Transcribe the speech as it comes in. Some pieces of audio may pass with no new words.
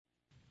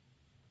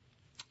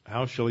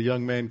How shall a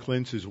young man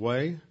cleanse his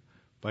way?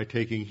 By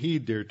taking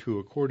heed thereto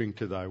according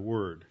to thy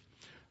word.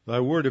 Thy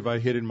word have I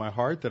hid in my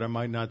heart, that I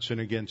might not sin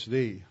against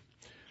thee.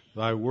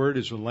 Thy word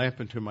is a lamp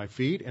unto my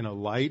feet, and a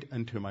light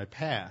unto my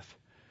path.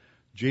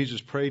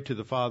 Jesus prayed to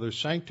the Father,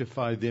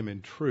 sanctify them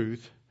in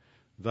truth.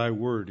 Thy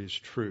word is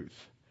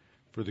truth.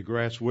 For the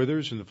grass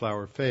withers and the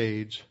flower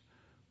fades,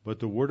 but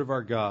the word of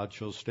our God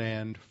shall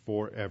stand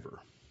forever.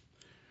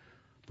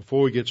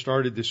 Before we get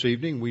started this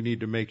evening, we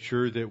need to make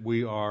sure that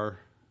we are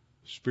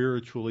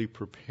spiritually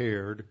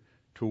prepared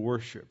to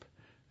worship.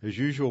 As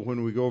usual,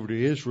 when we go over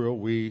to Israel,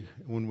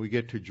 when we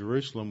get to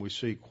Jerusalem, we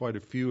see quite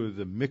a few of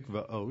the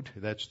mikvaot.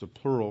 That's the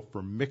plural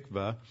for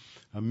mikvah.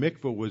 A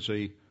mikvah was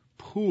a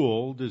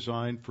pool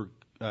designed for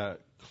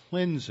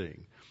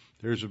cleansing.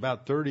 There's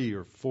about 30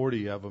 or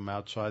 40 of them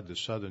outside the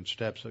southern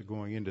steps that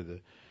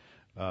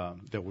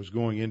was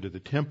going into the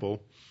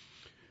temple.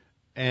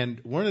 And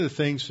one of the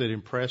things that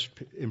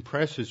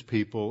impresses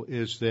people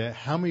is that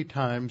how many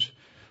times,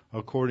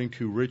 according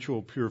to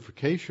ritual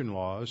purification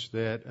laws,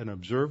 that an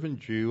observant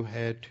Jew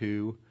had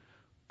to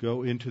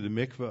go into the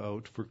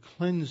mikvaot for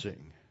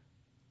cleansing.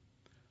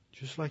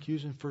 Just like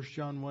using 1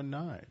 John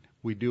 1:9.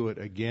 We do it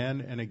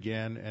again and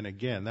again and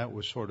again. That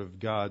was sort of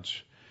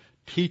God's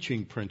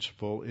teaching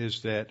principle,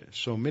 is that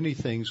so many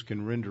things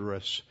can render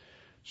us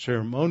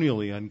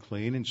ceremonially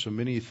unclean and so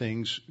many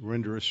things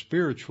render us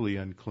spiritually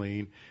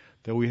unclean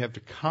that we have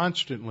to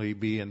constantly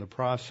be in the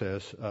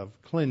process of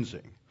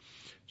cleansing.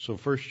 So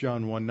 1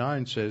 John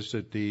 1:9 says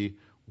that the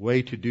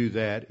way to do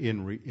that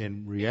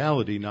in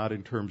reality, not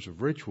in terms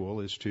of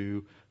ritual, is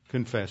to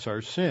confess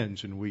our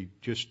sins. And we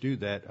just do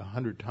that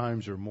 100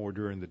 times or more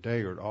during the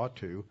day, or it ought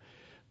to,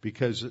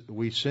 because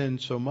we sin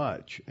so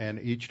much.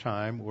 And each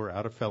time we're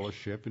out of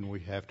fellowship and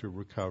we have to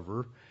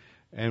recover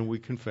and we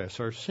confess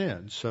our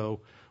sins.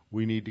 So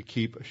we need to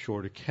keep a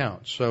short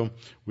account. So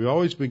we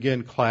always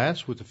begin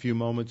class with a few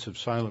moments of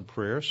silent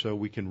prayer so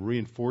we can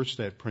reinforce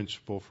that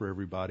principle for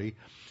everybody.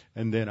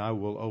 And then I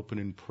will open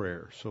in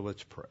prayer. So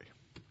let's pray.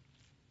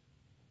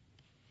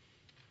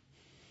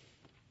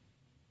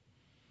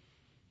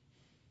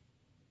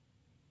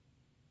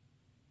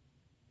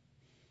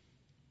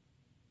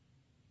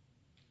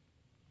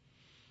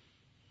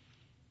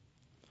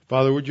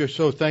 Father, we're just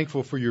so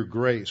thankful for your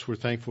grace. We're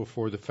thankful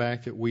for the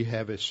fact that we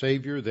have a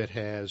Savior that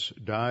has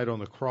died on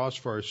the cross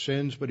for our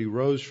sins, but he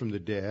rose from the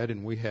dead,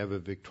 and we have a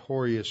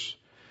victorious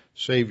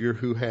Savior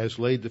who has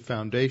laid the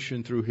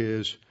foundation through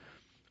his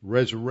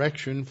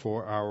resurrection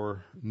for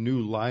our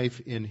new life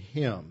in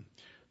him.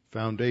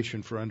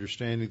 Foundation for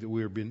understanding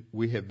that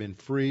we have been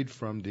freed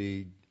from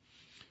the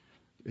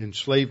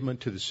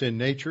enslavement to the sin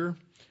nature,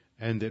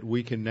 and that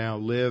we can now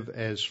live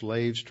as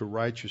slaves to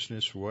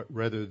righteousness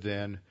rather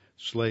than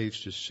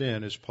slaves to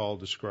sin, as Paul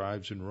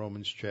describes in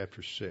Romans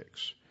chapter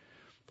 6.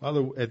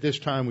 Father, at this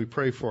time we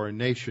pray for our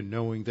nation,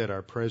 knowing that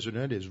our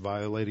president is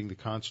violating the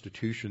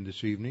Constitution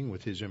this evening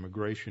with his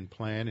immigration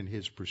plan and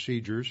his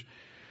procedures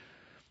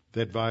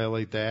that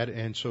violate that,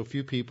 and so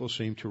few people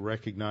seem to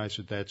recognize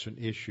that that's an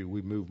issue.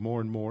 We move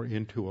more and more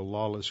into a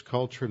lawless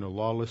culture and a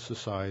lawless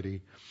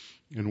society,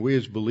 and we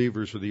as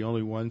believers are the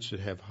only ones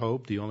that have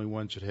hope, the only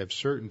ones that have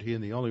certainty,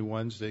 and the only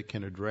ones that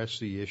can address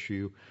the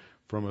issue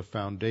from a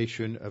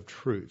foundation of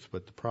truth.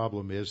 But the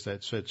problem is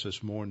that sets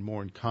us more and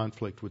more in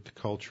conflict with the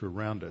culture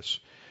around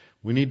us.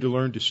 We need to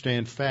learn to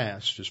stand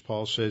fast. As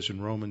Paul says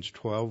in Romans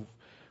 12,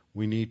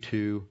 we need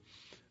to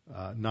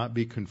not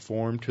be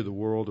conformed to the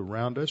world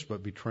around us,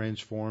 but be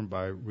transformed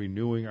by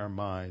renewing our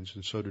minds.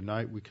 And so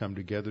tonight we come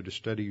together to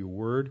study your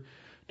word,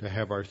 to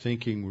have our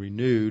thinking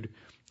renewed,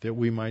 that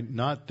we might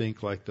not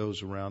think like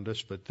those around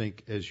us, but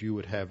think as you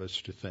would have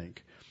us to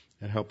think.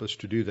 And help us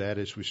to do that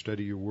as we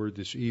study your word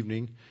this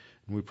evening.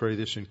 And we pray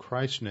this in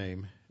Christ's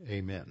name.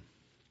 Amen.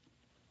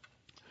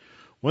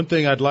 One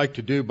thing I'd like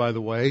to do, by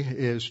the way,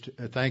 is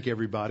to thank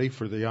everybody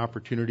for the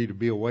opportunity to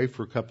be away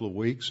for a couple of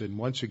weeks and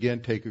once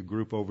again take a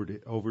group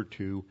over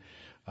to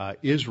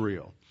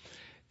Israel.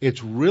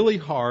 It's really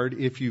hard,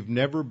 if you've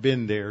never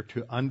been there,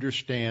 to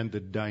understand the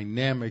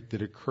dynamic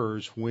that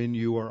occurs when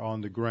you are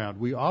on the ground.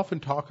 We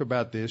often talk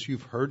about this.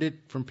 You've heard it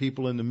from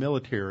people in the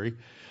military,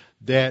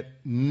 that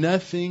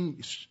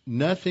nothing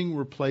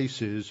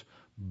replaces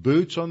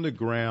boots on the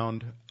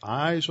ground,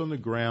 eyes on the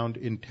ground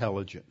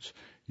intelligence.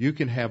 You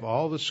can have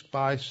all the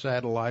spy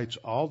satellites,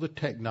 all the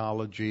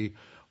technology,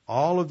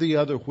 all of the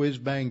other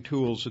whiz-bang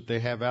tools that they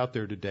have out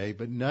there today,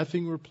 but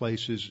nothing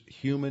replaces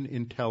human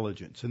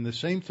intelligence. And the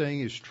same thing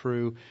is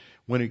true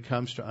when it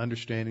comes to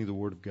understanding the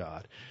Word of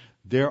God.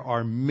 There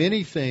are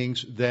many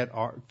things that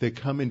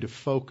come into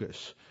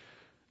focus.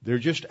 They're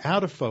just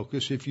out of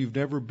focus if you've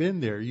never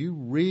been there. You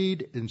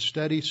read and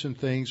study some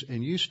things,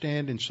 and you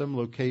stand in some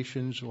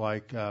locations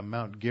like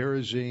Mount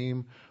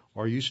Gerizim,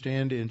 or you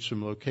stand in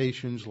some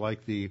locations like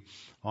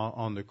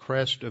on the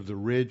crest of the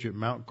ridge at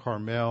Mount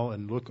Carmel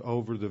and look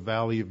over the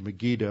valley of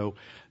Megiddo.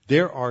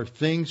 There are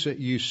things that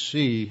you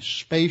see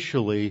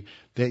spatially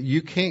that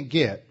you can't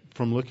get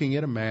from looking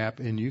at a map,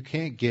 and you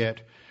can't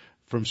get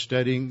from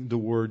studying the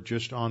Word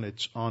just on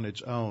its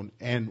own.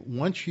 And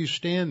once you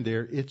stand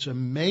there, it's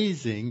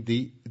amazing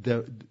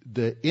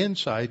the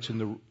insights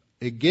and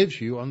it gives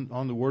you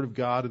on the Word of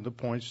God and the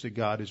points that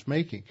God is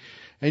making.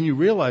 And you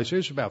realize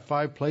there's about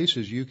 5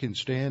 places you can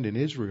stand in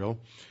Israel.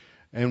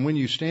 And when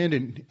you stand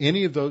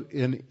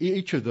in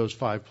each of those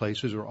 5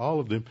 places, or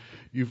all of them,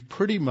 you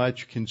pretty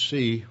much can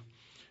see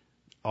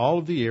all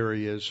of the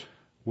areas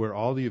where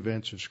all the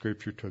events of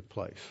Scripture took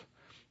place.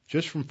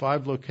 Just from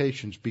 5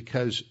 locations,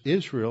 because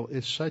Israel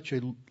is such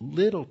a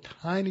little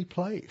tiny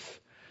place.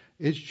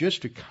 It's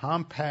just a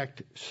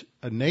compact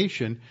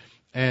nation.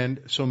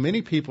 And so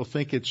many people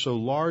think it's so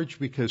large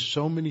because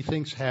so many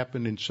things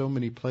happen in so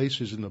many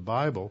places in the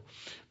Bible.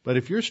 But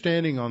if you're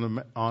standing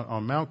on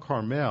Mount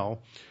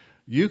Carmel,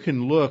 you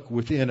can look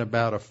within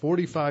about a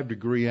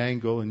 45-degree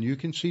angle, and you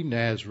can see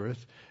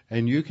Nazareth,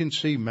 and you can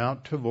see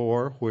Mount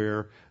Tabor,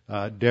 where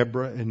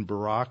Deborah and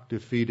Barak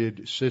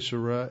defeated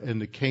Sisera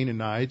and the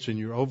Canaanites, and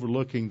you're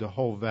overlooking the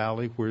whole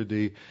valley where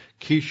the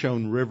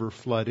Kishon River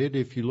flooded.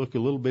 If you look a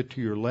little bit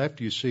to your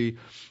left, you see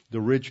the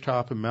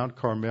ridgetop of Mount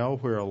Carmel,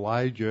 where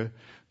Elijah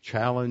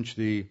challenged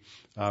the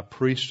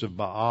priests of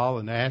Baal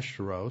and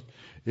Ashtaroth.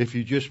 If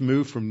you just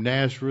move from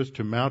Nazareth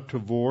to Mount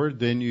Tabor,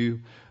 then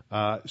you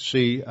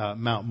see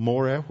Mount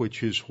Moreh,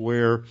 which is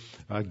where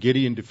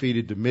Gideon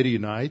defeated the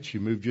Midianites. You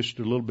move just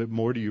a little bit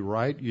more to your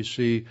right, you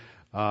see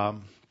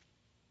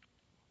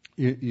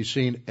you've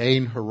seen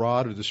Ain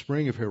Harod, or the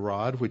spring of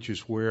Harod, which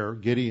is where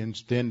Gideon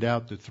thinned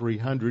out the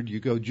 300.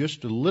 You go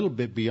just a little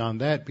bit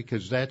beyond that,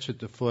 because that's at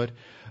the foot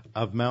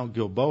of Mount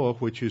Gilboa,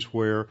 which is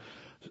where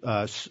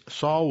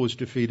Saul was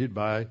defeated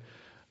by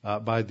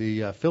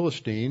the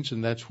Philistines,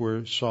 and that's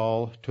where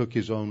Saul took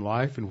his own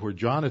life and where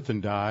Jonathan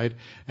died.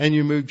 And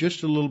you move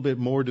just a little bit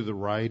more to the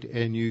right,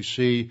 and you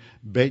see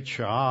Beit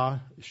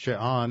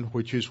She'an,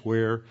 which is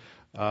where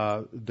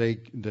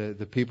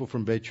the people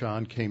from Beit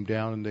She'an came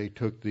down, and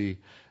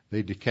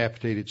they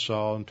decapitated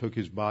Saul and took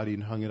his body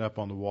and hung it up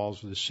on the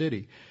walls of the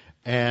city.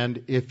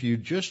 And if you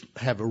just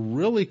have a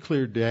really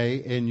clear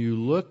day and you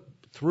look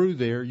through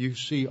there, you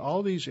see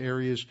all these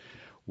areas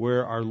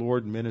where our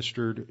Lord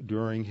ministered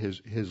during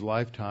his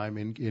lifetime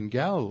in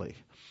Galilee.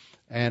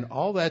 And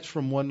all that's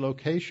from one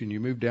location. You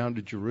move down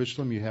to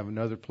Jerusalem, you have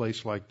another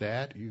place like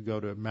that. You go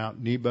to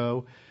Mount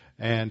Nebo,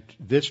 and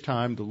this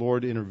time the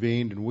Lord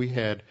intervened, and we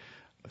had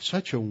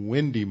such a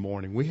windy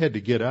morning. We had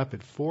to get up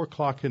at 4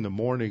 o'clock in the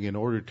morning in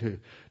order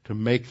to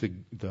make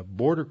the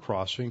border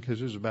crossing,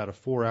 because it was about a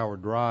 4-hour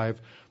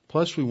drive.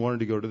 Plus we wanted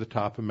to go to the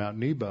top of Mount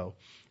Nebo.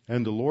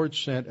 And the Lord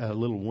sent a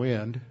little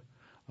wind,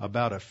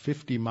 about a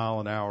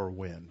 50-mile-an-hour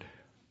wind.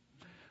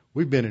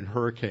 We've been in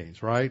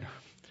hurricanes, right?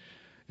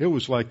 It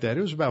was like that.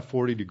 It was about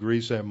 40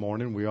 degrees that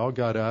morning. We all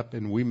got up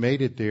and we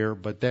made it there,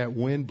 but that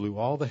wind blew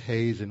all the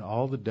haze and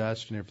all the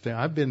dust and everything.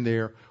 I've been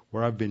there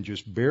where I've been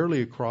just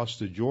barely across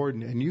the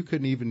Jordan, and you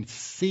couldn't even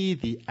see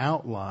the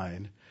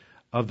outline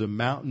of the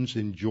mountains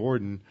in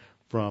Jordan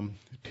from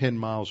 10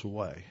 miles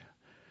away.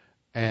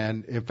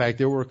 And in fact,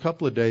 there were a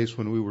couple of days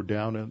when we were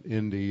down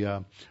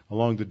in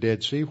along the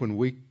Dead Sea when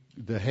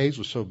the haze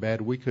was so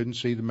bad we couldn't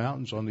see the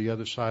mountains on the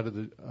other side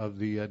of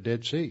the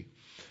Dead Sea.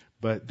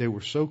 But they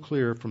were so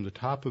clear from the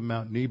top of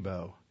Mount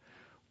Nebo,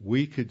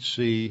 we could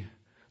see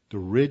the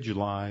ridge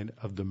line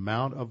of the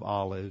Mount of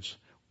Olives.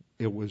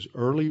 It was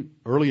early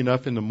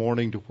enough in the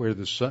morning to where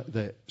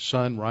the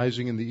sun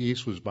rising in the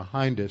east was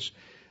behind us,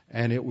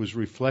 and it was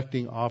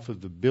reflecting off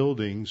of the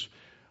buildings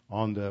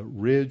on the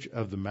ridge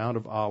of the Mount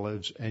of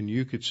Olives, and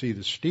you could see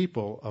the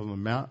steeple of the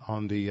mount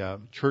on the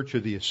Church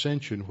of the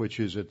Ascension, which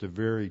is at the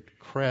very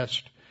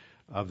crest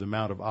of the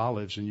Mount of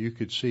Olives, and you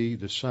could see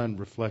the sun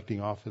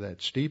reflecting off of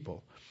that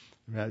steeple.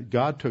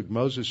 God took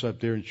Moses up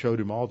there and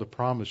showed him all the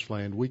promised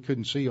land. We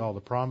couldn't see all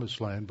the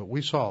promised land, but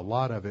we saw a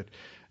lot of it.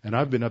 And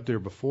I've been up there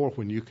before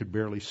when you could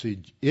barely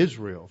see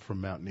Israel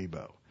from Mount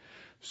Nebo.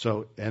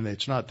 And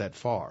it's not that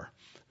far.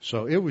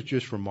 So it was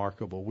just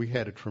remarkable. We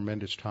had a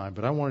tremendous time.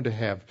 But I wanted to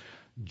have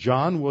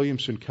John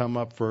Williamson come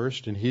up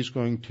first, and he's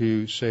going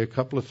to say a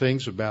couple of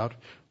things about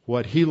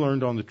what he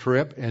learned on the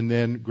trip, and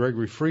then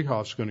Gregory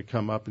Freehoff's going to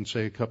come up and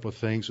say a couple of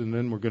things, and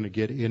then we're going to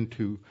get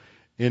into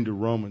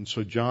Romans.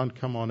 So John,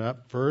 come on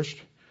up first.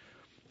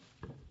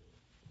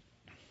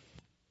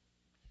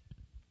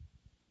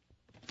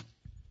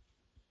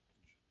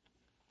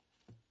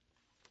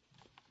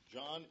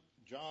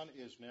 John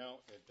is now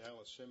at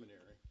Dallas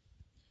Seminary,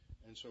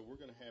 and so we're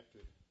going to have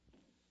to,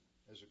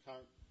 I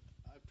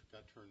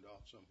got turned off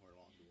somewhere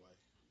along the way.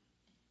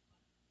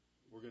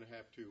 We're going to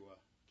have to,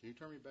 can you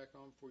turn me back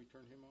on before you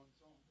turn him on?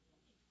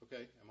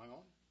 Okay, am I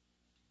on?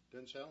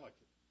 Doesn't sound like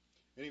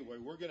it.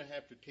 Anyway, we're going to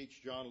have to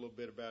teach John a little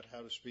bit about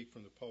how to speak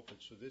from the pulpit,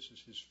 so this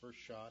is his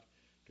first shot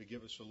to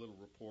give us a little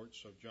report.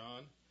 So,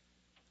 John,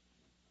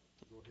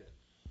 go ahead.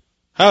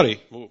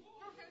 Howdy.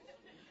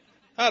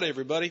 Howdy,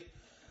 everybody.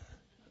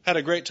 Had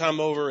a great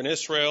time over in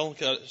Israel.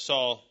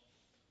 Saw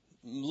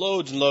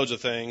loads and loads of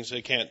things.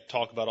 I can't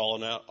talk about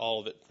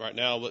all of it right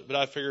now, but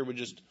I figured we'd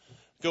just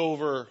go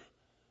over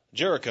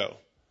Jericho.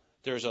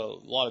 There's a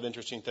lot of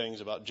interesting things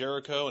about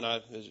Jericho, and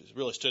it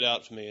really stood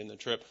out to me in the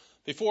trip.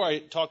 before I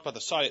talk about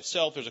the site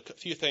itself, there's a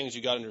few things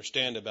you got to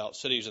understand about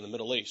cities in the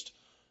Middle East,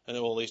 and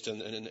the Middle East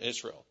in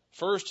Israel.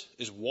 First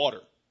is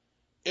water.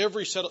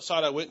 Every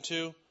site I went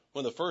to,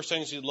 one of the first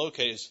things you'd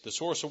locate is the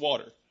source of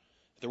water.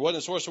 If there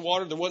wasn't a source of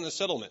water, there wasn't a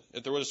settlement.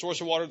 If there was a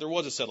source of water, there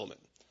was a settlement.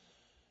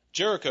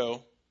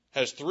 Jericho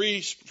has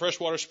 3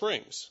 freshwater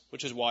springs,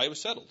 which is why it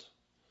was settled.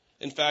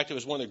 In fact, it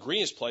was one of the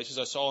greenest places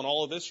I saw in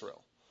all of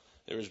Israel.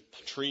 There was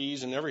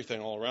trees and everything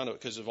all around it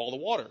because of all the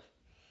water.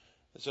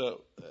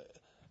 So,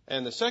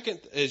 and the second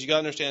is you got to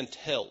understand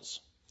tells.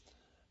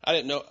 I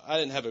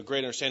didn't have a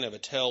great understanding of a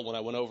tell when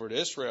I went over to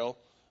Israel,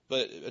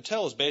 but a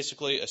tell is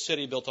basically a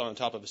city built on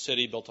top of a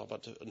city built on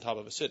top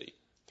of a city.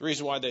 The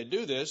reason why they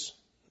do this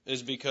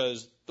is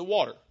because the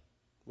water.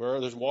 Where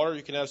there's water,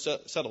 you can have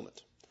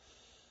settlement.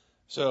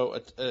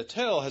 So a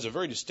tell has a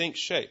very distinct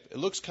shape.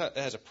 It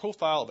has a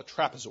profile of a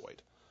trapezoid.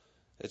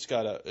 It's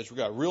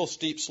got real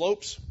steep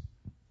slopes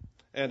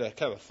and a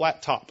kind of a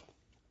flat top.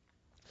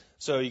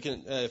 So you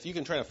can, if you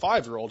can train a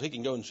 5-year-old, he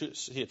can go and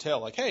see a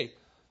tell like, hey,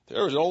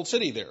 there was an old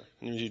city there.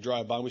 And as you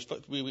drive by,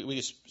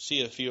 we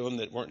see a few of them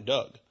that weren't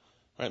dug,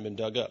 hadn't been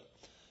dug up.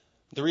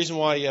 The reason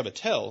why you have a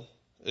tell,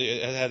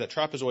 it had a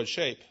trapezoid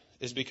shape,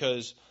 is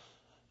because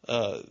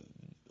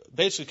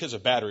basically because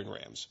of battering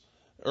rams.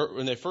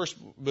 When they first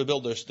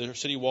built their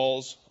city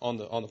walls on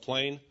the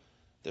plain,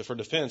 for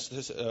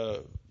defense,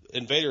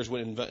 invaders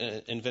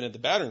invented the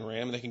battering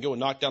ram, and they can go and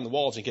knock down the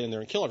walls and get in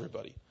there and kill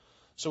everybody.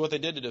 So what they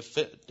did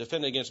to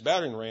defend against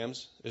battering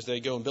rams is they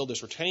go and build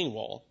this retaining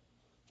wall,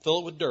 fill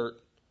it with dirt,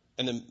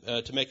 and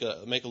then to make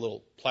a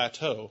little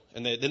plateau,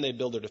 and then they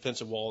build their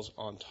defensive walls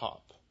on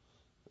top.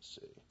 Let's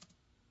see.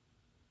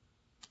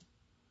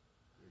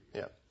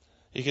 Yeah,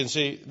 you can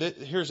see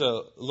here's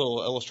a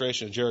little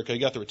illustration of Jericho. You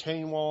got the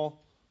retaining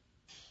wall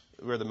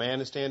where the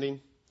man is standing.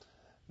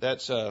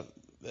 That's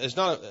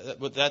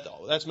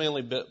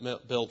mainly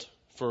built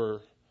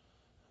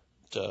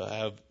to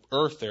have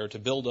earth there to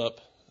build up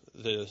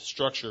the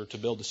structure to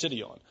build the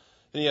city on.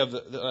 Then you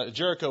have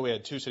Jericho. We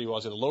had 2 city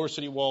walls. You had the lower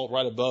city wall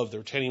right above the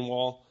retaining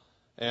wall,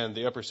 and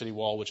the upper city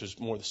wall, which is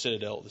more the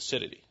citadel, the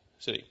city.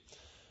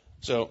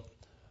 So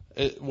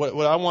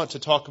what I want to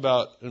talk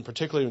about, and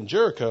particularly in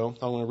Jericho,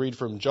 I want to read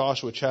from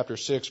Joshua chapter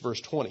 6,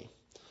 verse 20.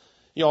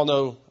 You all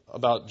know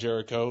about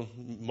Jericho.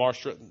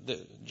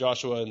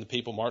 Joshua and the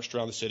people marched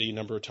around the city a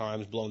number of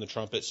times, blowing the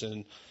trumpets,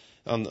 and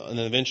then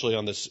eventually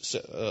on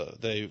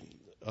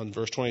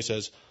verse 20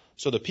 says,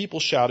 "So the people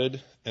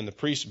shouted, and the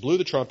priests blew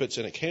the trumpets,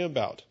 and it came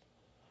about,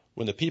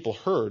 when the people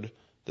heard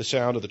the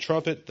sound of the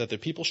trumpet, that the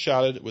people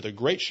shouted with a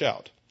great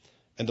shout,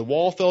 and the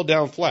wall fell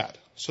down flat,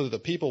 so that the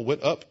people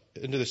went up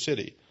into the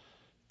city,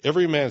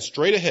 every man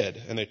straight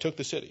ahead, and they took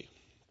the city."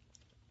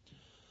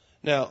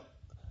 Now,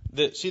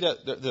 see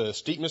the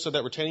steepness of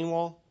that retaining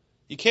wall?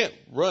 You can't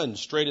run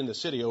straight in the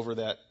city over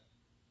that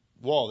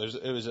wall.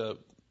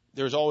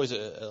 There's always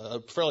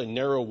a fairly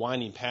narrow,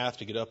 winding path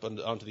to get up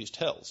onto these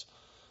tells.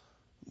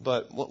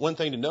 But one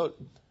thing to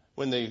note,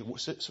 when the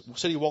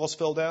city walls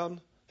fell down,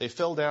 they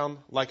fell down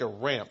like a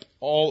ramp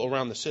all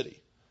around the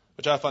city,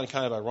 which I find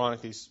kind of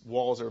ironic. These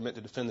walls that were meant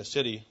to defend the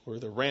city were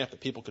the ramp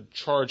that people could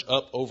charge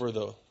up over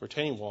the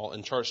retaining wall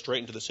and charge straight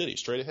into the city,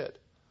 straight ahead.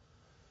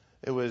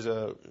 It was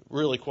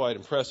really quite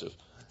impressive.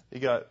 You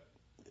got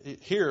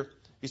here.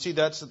 You see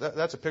that's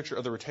a picture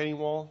of the retaining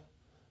wall,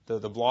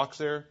 the blocks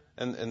there,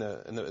 and in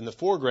the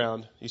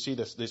foreground you see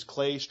these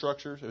clay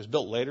structures. It was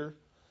built later,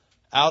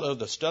 out of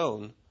the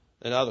stone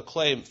and out of the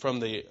clay from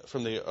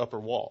the upper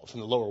wall,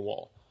 from the lower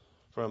wall,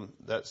 from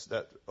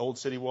that old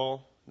city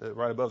wall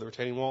right above the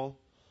retaining wall.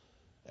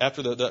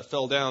 After that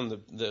fell down,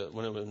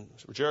 when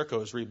Jericho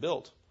was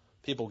rebuilt,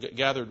 people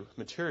gathered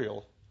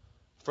material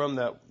from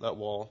that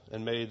wall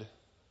and made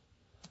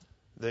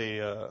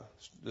the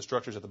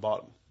structures at the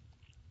bottom.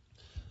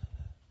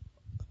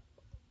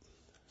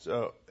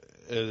 So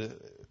it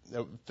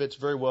fits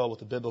very well with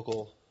the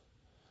biblical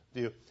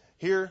view.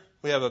 Here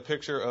we have a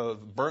picture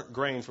of burnt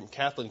grain from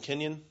Kathleen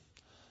Kenyon.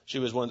 She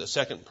was the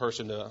second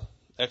person to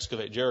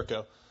excavate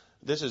Jericho.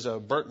 This is a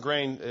burnt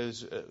grain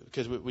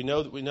because we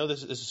know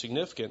this is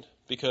significant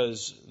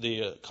because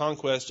the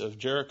conquest of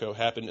Jericho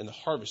happened in the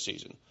harvest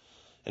season,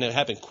 and it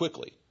happened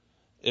quickly.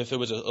 If it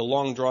was a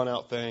long drawn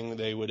out thing,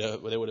 they would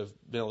have been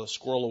able to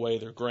squirrel away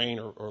their grain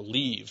or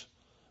leave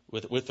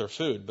with their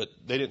food, but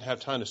they didn't have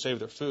time to save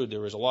their food. There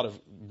was a lot of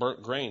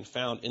burnt grain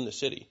found in the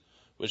city,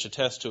 which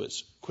attests to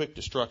its quick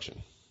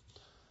destruction.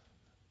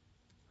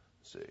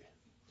 Let's see.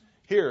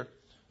 Here,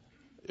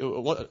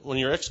 when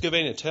you're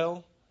excavating a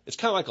tell, it's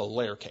kind of like a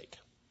layer cake.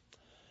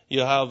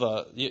 You'll have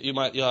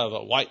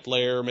a white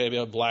layer, maybe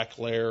a black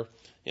layer,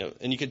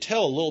 and you can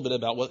tell a little bit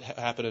about what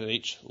happened in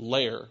each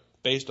layer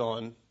based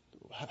on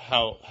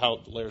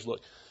how the layers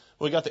look.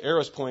 What we got the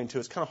arrows pointing to,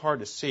 it's kind of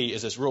hard to see,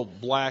 is this real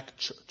black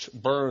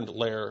burned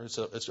layer.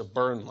 It's a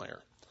burn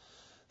layer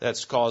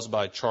that's caused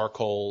by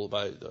charcoal,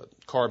 by the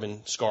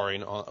carbon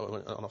scarring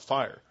on a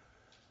fire.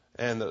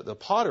 And the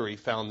pottery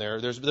found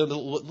there's been a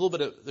little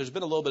bit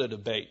of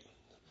debate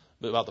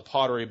about the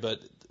pottery, but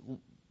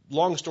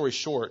long story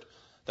short,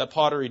 that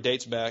pottery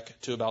dates back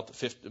to about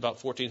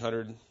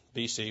 1400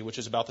 BC, which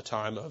is about the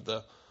time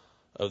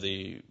of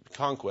the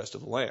conquest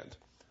of the land.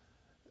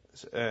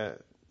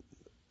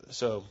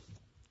 So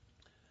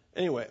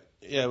anyway,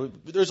 yeah,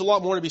 there's a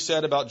lot more to be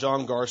said about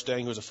John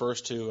Garstang, who was the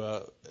first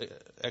to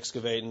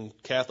excavate, and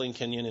Kathleen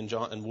Kenyon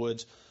and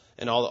Woods,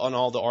 and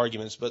all the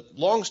arguments. But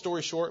long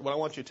story short, what I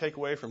want you to take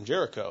away from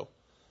Jericho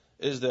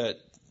is that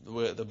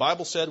the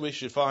Bible said we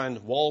should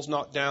find walls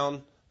knocked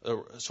down,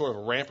 sort of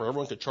a ramp where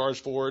everyone could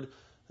charge forward,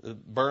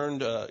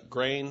 burned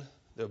grain,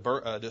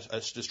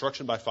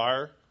 destruction by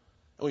fire,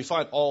 and we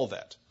find all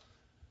that.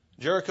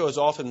 Jericho is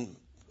often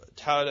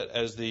touted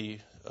as the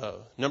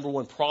number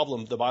one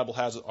problem the Bible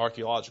has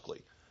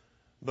archaeologically.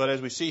 But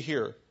as we see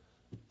here,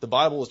 the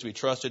Bible is to be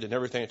trusted in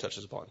everything it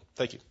touches upon.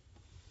 Thank you.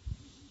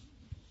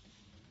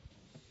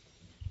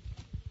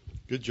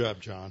 Good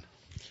job, John.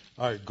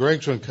 All right,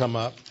 Greg's going to come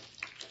up.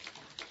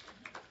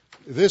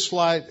 This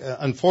slide,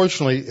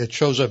 unfortunately, it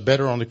shows up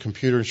better on the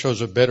computer. It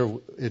shows up better.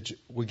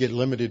 We get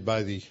limited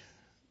by the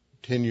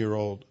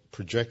 10-year-old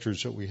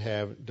projectors that we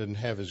have. It doesn't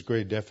have as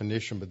great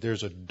definition, but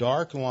there's a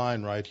dark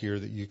line right here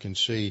that you can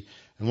see.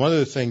 And one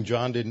other thing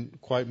John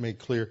didn't quite make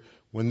clear,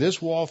 when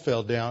this wall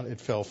fell down, it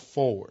fell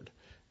forward.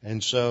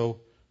 And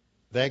so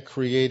that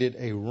created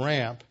a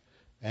ramp.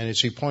 And as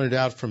he pointed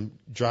out from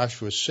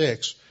Joshua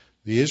 6,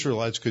 the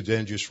Israelites could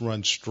then just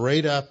run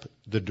straight up.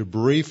 The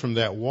debris from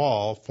that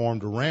wall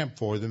formed a ramp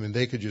for them, and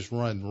they could just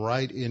run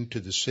right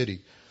into the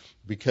city.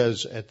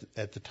 Because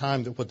at the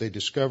time, that what they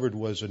discovered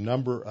was a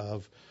number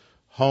of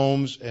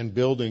homes and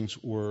buildings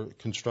were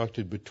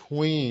constructed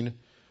between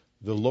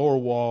the lower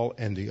wall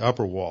and the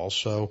upper wall.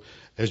 So,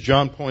 as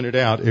John pointed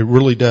out, it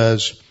really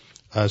does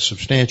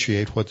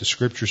substantiate what the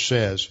Scripture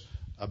says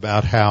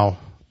about how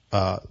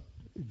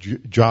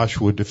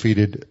Joshua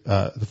defeated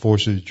the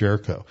forces of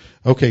Jericho.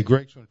 Okay,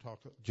 Greg's going to talk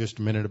just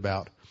a minute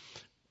about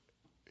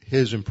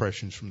his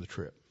impressions from the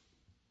trip.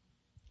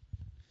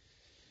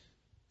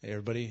 Hey,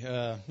 everybody.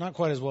 Not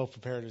quite as well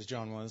prepared as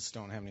John was.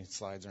 Don't have any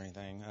slides or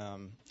anything.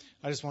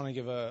 I just want to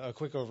give a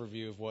quick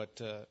overview of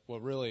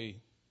what really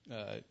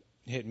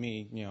hit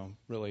me,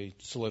 really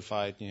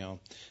solidified,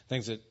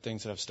 things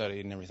that I've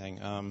studied and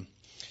everything.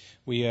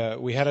 We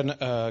had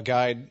a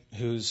guide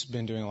who's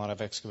been doing a lot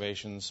of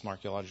excavations, some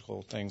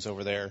archaeological things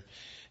over there,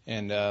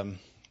 and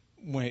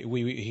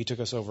he took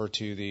us over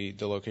to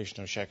the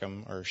location of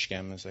Shechem, or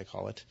Shechem as they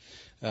call it,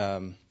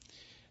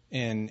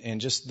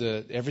 and just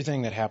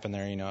everything that happened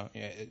there.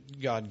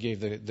 God gave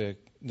the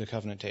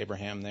covenant to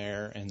Abraham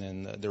there, and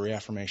then the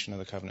reaffirmation of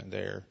the covenant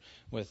there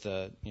with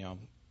the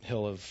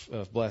hill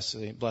of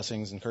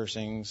blessings and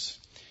cursings.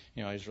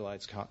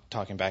 Israelites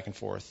talking back and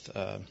forth,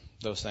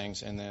 those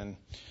things, and then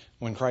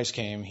when Christ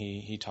came,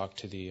 he talked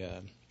to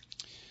the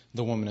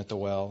woman at the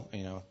well,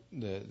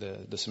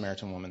 the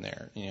Samaritan woman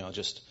there.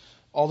 Just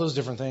all those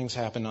different things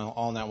happened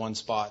all in that one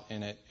spot,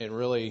 and it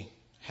really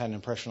had an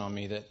impression on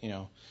me that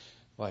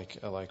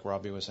like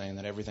Robbie was saying,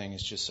 that everything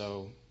is just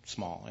so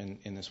small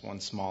in this one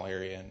small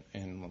area,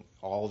 and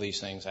all these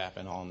things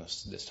happen all in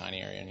this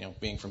tiny area. And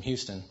being from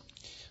Houston,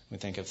 we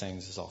think of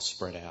things as all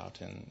spread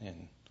out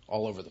and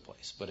all over the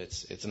place, but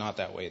it's not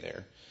that way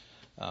there.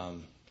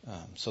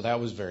 So that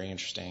was very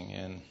interesting,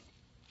 and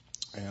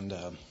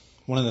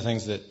one of the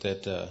things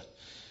that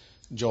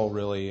Joel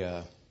really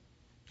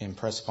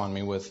impressed upon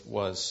me with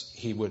was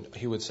he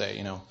would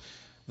say,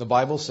 the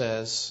Bible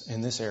says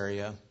in this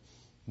area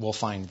we'll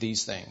find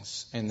these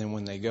things, and then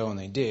when they go and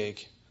they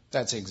dig,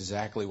 that's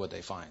exactly what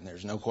they find.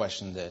 There's no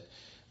question that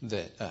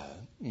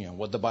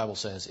what the Bible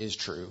says is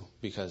true,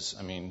 because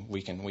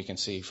we can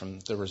see from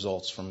the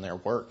results from their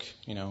work.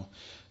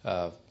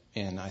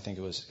 And I think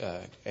it was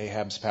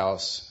Ahab's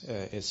palace.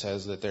 It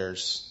says that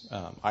there's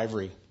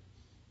ivory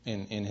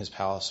in his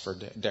palace for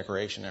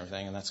decoration and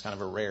everything, and that's kind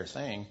of a rare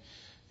thing.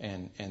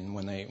 And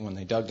when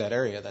they dug that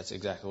area, that's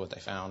exactly what they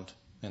found.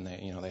 And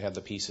they had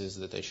the pieces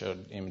that they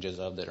showed images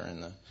of that are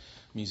in the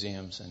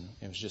museums, and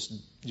it was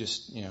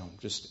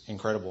just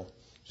incredible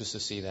just to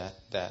see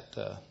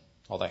that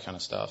all that kind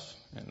of stuff.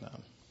 And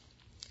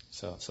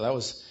so that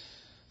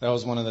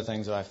was one of the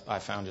things that I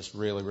found just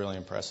really, really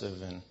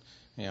impressive, and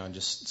and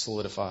just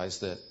solidifies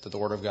that the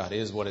Word of God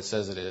is what it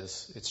says it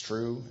is. It's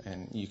true,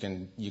 and you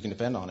can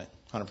depend on it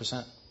 100%.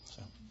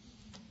 So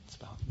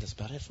that's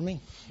about it for me.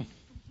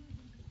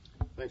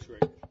 Thanks,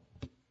 Greg.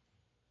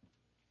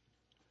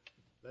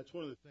 That's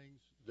one of the things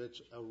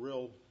that's a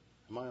real.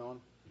 Am I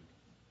on?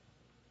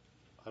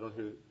 I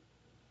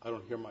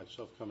don't hear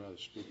myself coming out of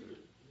the speaker.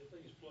 The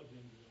thing is plugged in.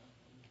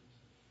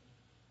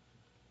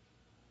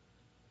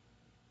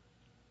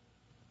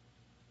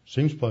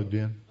 Seems plugged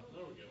in.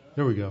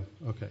 There we go.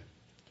 Okay.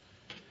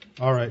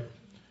 All right.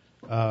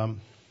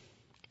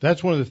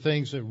 That's one of the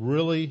things that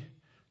really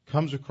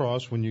comes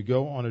across when you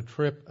go on a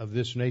trip of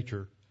this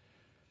nature,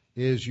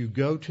 is you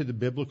go to the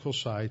biblical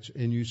sites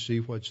and you see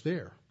what's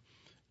there.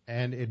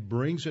 And it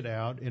brings it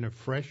out in a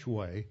fresh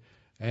way.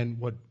 And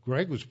what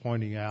Greg was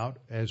pointing out,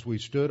 as we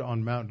stood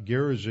on Mount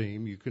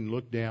Gerizim, you can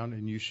look down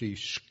and you see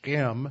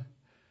Shechem.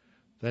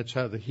 That's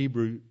how the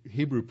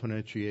Hebrew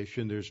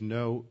pronunciation. There's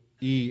no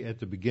E at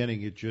the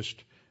beginning. It's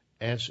just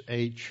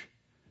SH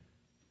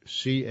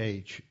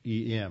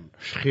Chem,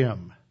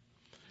 Shem.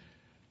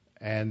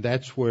 And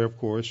that's where, of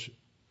course,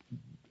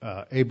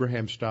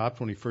 Abraham stopped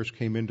when he first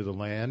came into the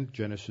land,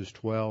 Genesis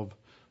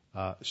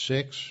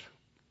 12:6,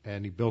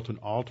 and he built an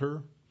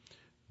altar.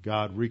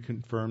 God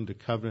reconfirmed the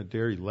covenant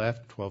there. He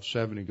left,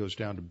 12:7, he goes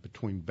down to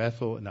between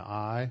Bethel and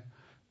Ai,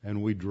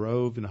 and we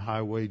drove in the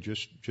highway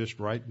just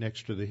right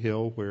next to the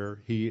hill where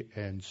he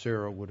and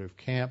Sarah would have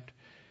camped.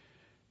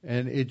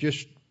 And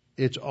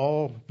it's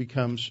all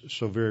becomes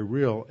so very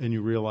real, and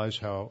you realize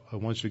how,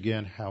 once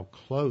again, how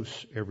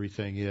close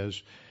everything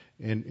is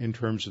in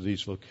terms of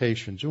these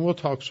locations. And we'll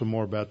talk some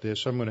more about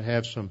this. I'm going to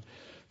have some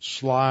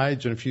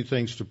slides and a few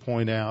things to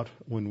point out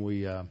when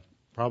we,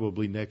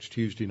 probably next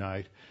Tuesday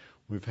night,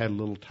 we've had a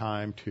little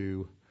time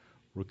to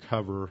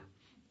recover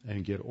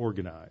and get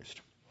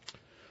organized.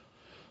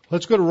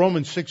 Let's go to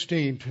Romans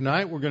 16.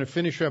 Tonight we're going to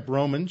finish up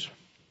Romans,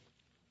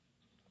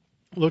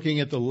 looking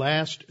at the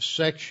last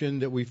section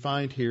that we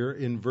find here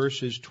in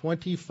verses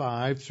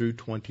 25 through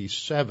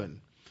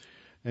 27.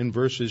 And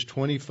verses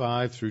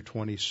 25 through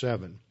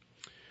 27.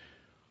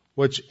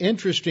 What's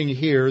interesting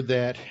here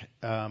that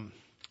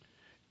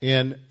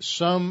in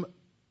some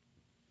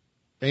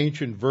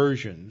ancient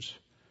versions,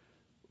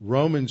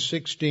 Romans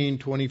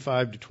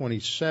 16:25 to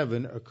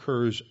 27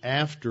 occurs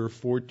after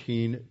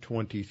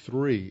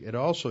 14:23. It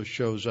also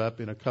shows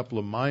up in a couple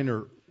of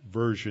minor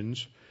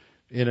versions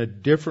in a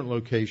different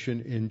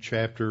location in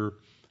chapter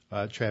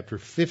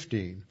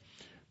 15.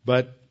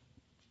 But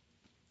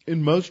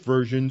in most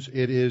versions,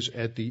 it is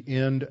at the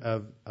end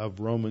of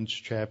Romans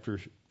chapter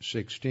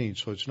 16.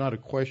 So it's not a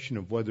question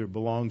of whether it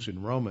belongs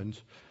in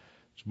Romans.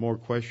 It's more a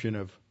question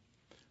of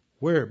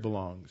where it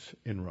belongs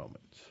in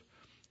Romans.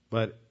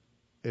 But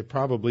it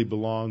probably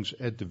belongs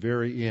at the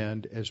very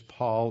end as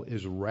Paul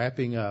is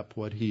wrapping up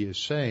what he is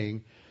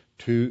saying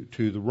to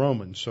the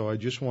Romans. So I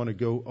just want to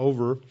go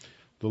over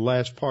the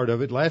last part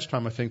of it. Last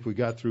time I think we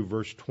got through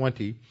verse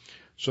 20.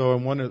 So I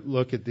want to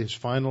look at this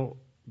final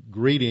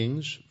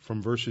greetings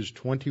from verses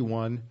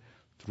 21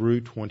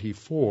 through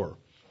 24.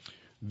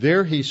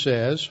 There he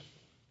says,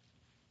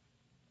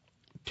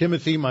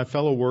 Timothy, my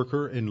fellow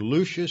worker, and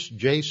Lucius,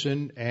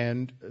 Jason,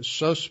 and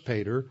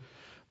Sosipater,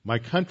 my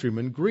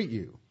countrymen, greet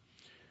you.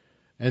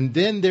 And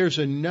then there's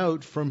a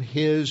note from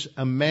his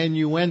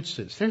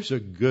amanuensis. There's a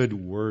good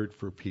word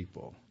for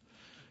people.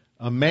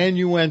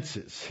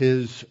 Amanuensis,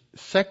 his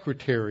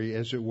secretary,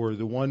 as it were,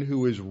 the one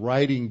who is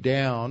writing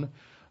down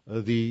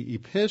the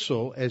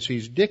epistle as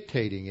he's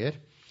dictating it,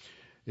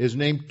 is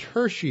named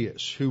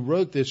Tertius, who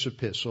wrote this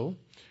epistle.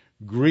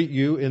 Greet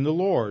you in the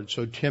Lord.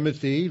 So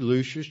Timothy,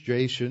 Lucius,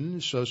 Jason,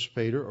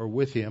 Sosipater are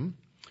with him.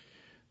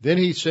 Then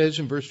he says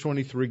in verse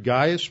 23,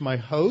 Gaius, my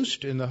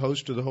host, and the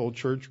host of the whole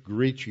church,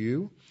 greet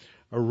you.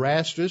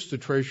 Erastus, the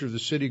treasurer of the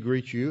city,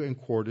 greets you, and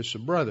Quartus, a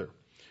brother.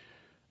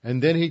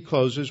 And then he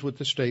closes with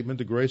the statement,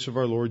 the grace of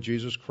our Lord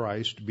Jesus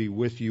Christ be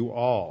with you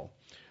all.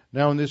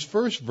 Now in this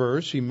first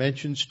verse, he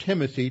mentions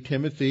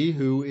Timothy,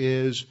 who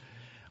is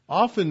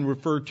often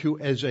referred to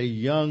as a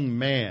young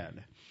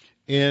man.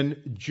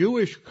 In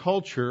Jewish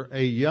culture,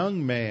 a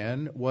young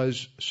man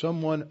was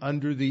someone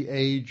under the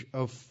age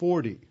of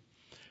 40.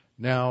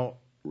 Now,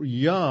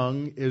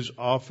 young is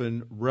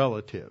often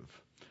relative.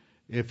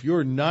 If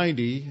you're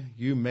 90,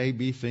 you may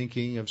be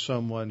thinking of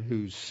someone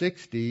who's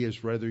 60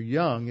 as rather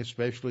young,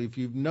 especially if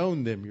you've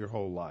known them your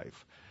whole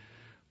life.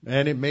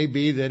 And it may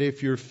be that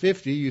if you're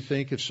 50, you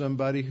think of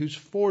somebody who's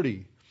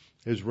 40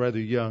 as rather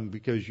young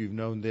because you've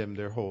known them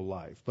their whole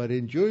life. But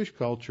in Jewish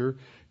culture,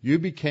 you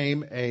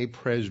became a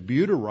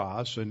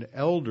presbyteros, an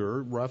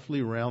elder,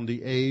 roughly around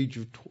the age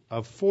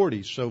of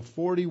 40. So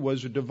 40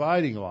 was a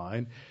dividing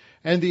line,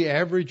 and the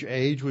average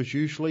age was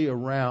usually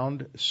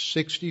around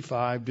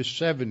 65 to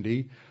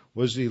 70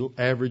 was the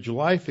average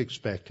life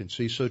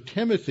expectancy. So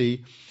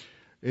Timothy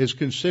is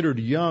considered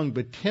young,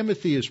 but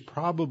Timothy is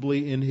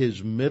probably in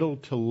his middle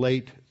to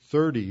late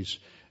 30s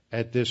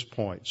at this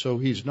point. So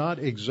he's not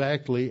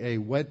exactly a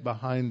wet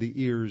behind the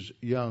ears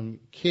young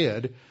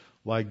kid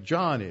like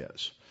John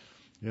is.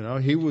 You know,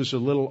 he was a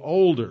little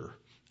older,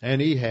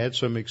 and he had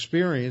some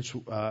experience,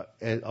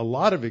 a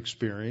lot of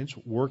experience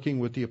working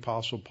with the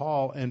Apostle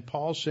Paul, and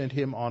Paul sent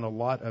him on a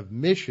lot of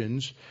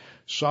missions,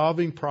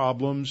 solving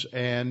problems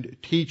and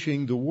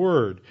teaching the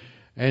Word.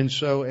 And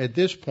so at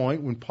this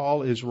point, when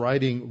Paul is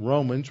writing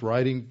Romans,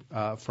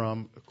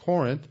 from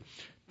Corinth,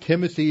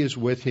 Timothy is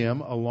with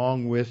him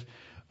along with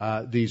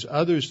these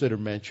others that are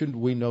mentioned.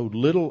 We know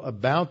little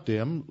about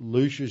them,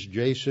 Lucius,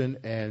 Jason,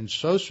 and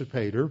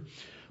Sosipater,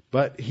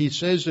 but he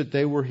says that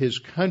they were his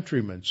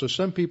countrymen. So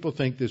some people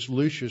think this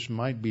Lucius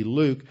might be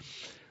Luke,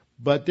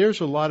 but there's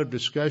a lot of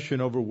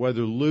discussion over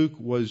whether Luke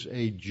was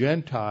a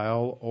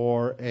Gentile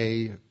or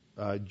a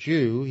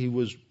Jew. He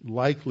was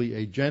likely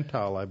a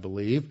Gentile, I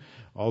believe,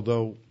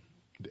 although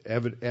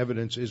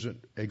evidence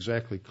isn't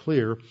exactly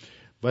clear.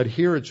 But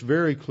here it's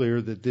very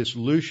clear that this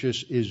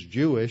Lucius is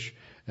Jewish,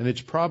 and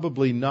it's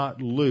probably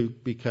not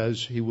Luke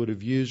because he would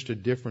have used a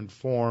different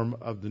form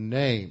of the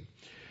name.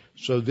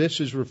 So this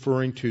is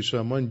referring to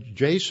someone.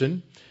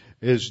 Jason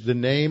is the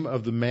name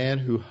of the man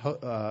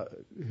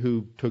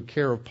who took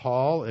care of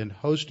Paul and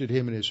hosted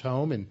him in his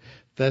home in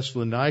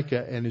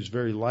Thessalonica, and is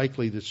very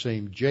likely the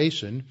same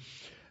Jason.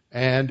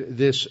 And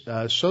this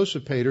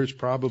Sosipater is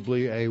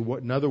probably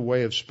another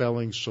way of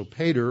spelling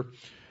Sopater,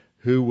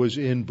 who was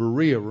in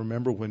Berea.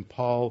 Remember when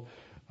Paul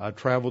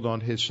traveled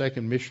on his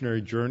second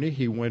missionary journey,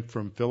 he went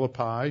from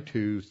Philippi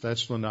to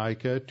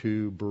Thessalonica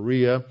to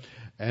Berea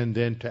and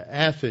then to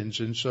Athens.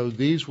 And so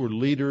these were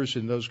leaders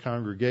in those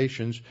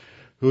congregations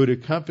who had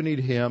accompanied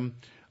him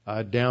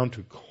down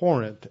to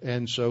Corinth.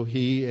 And so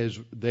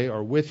they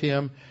are with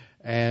him,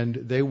 and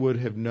they would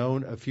have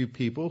known a few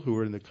people who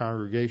were in the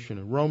congregation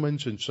of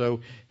Romans, and so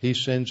he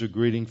sends a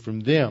greeting from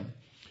them.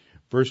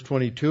 Verse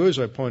 22, as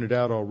I pointed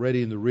out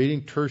already in the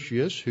reading,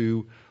 Tertius,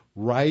 who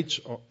writes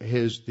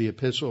the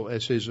epistle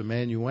as his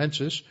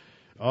amanuensis,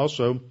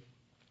 also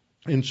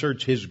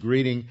inserts his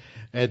greeting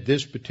at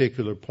this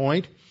particular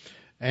point.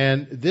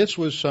 And this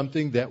was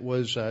something that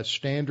was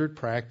standard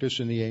practice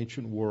in the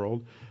ancient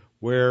world,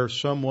 where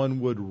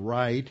someone would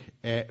write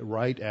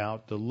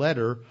out the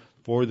letter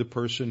for the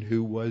person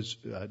who was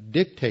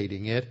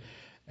dictating it,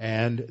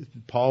 and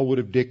Paul would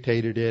have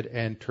dictated it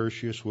and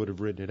Tertius would have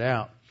written it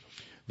out.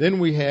 Then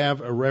we have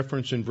a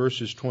reference in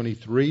verses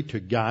 23 to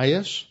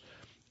Gaius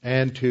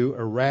and to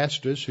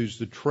Erastus, who's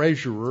the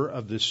treasurer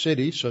of the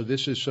city. So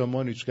this is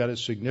someone who's got a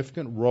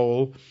significant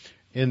role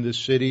in the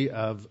city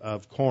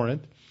of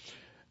Corinth.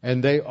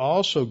 And they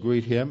also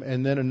greet him,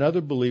 and then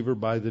another believer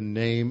by the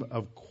name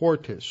of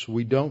Quartus.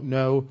 We don't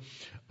know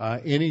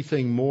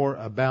anything more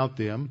about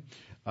them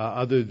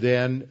other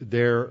than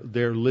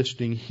their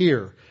listing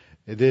here.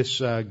 This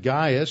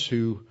Gaius,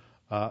 who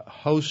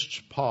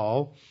hosts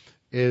Paul,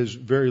 is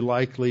very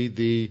likely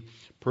the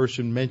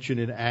person mentioned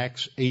in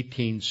Acts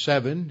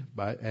 18:7,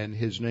 and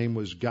his name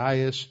was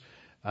Gaius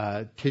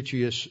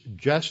Titius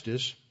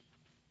Justus,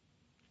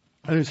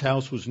 and his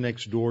house was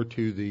next door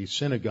to the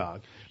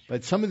synagogue.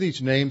 But some of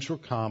these names were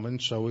common,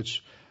 so it's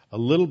a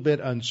little bit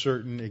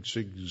uncertain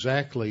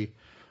exactly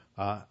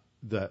as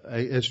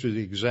to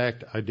the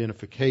exact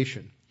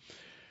identification.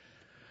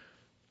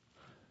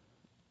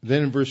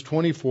 Then in verse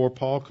 24,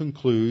 Paul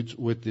concludes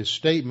with this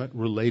statement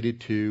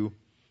related to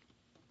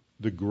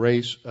the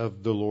grace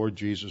of the Lord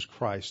Jesus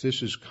Christ.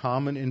 This is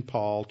common in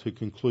Paul to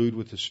conclude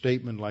with a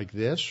statement like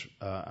this.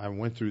 I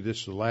went through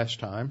this the last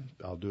time.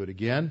 I'll do it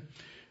again.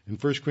 In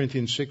 1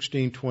 Corinthians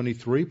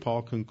 16:23,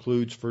 Paul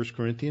concludes 1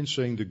 Corinthians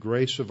saying, "The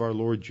grace of our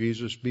Lord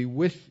Jesus be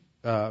with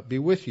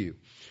you."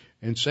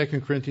 In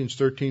 2 Corinthians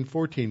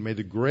 13:14, "May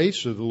the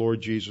grace of the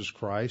Lord Jesus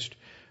Christ,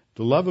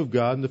 the love of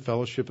God, and the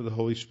fellowship of the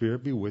Holy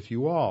Spirit be with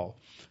you all."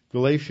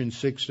 Galatians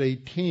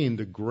 6:18,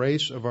 "The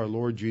grace of our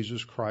Lord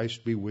Jesus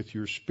Christ be with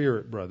your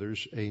spirit,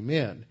 brothers.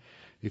 Amen."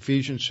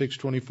 Ephesians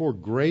 6:24,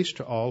 "Grace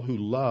to all who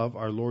love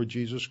our Lord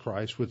Jesus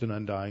Christ with an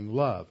undying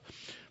love."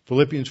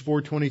 Philippians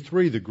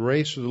 4:23, "The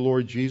grace of the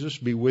Lord Jesus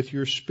be with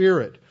your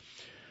spirit."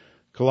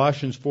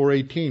 Colossians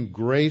 4:18,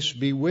 "Grace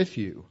be with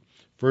you."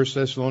 1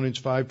 Thessalonians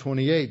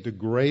 5:28, "The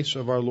grace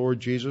of our Lord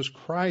Jesus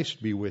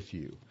Christ be with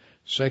you."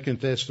 2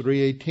 Thess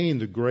 3:18,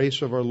 "The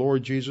grace of our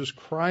Lord Jesus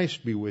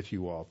Christ be with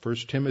you all."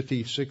 1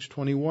 Timothy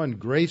 6:21,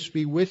 "Grace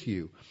be with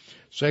you."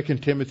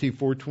 2 Timothy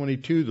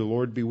 4:22, "The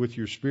Lord be with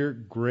your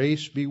spirit.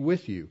 Grace be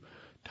with you."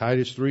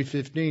 Titus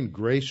 3:15,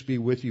 "Grace be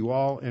with you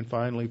all." And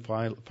finally,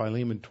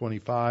 Philemon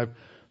 25,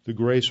 "The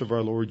grace of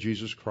our Lord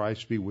Jesus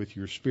Christ be with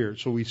your spirit."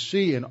 So we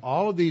see in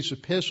all of these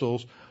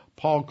epistles,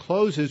 Paul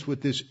closes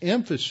with this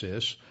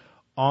emphasis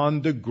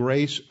on the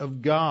grace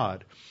of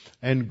God.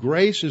 And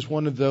grace is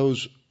one of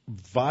those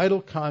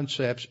vital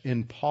concepts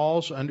in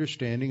Paul's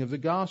understanding of the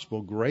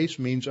gospel. Grace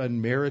means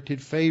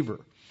unmerited favor.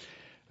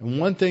 And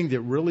one thing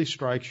that really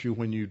strikes you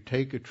when you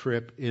take a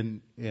trip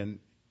in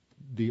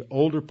the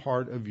older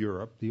part of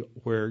Europe,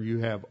 where you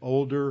have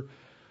older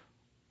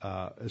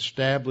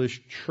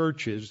established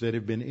churches that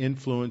have been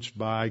influenced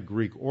by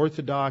Greek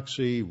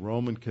Orthodoxy,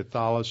 Roman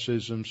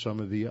Catholicism, some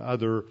of the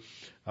other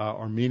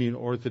Armenian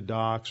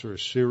Orthodox or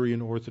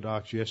Assyrian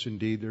Orthodox. Yes,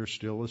 indeed, there are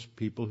still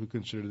people who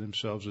consider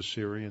themselves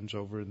Assyrians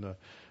over in the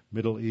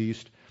Middle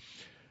East.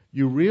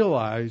 You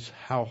realize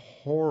how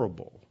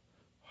horrible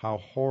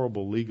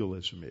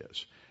legalism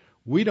is.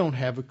 We don't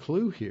have a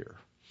clue here.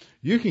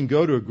 You can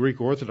go to a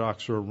Greek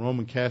Orthodox or a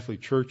Roman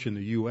Catholic church in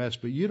the U.S.,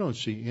 but you don't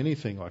see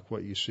anything like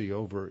what you see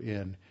over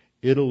in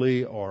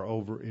Italy or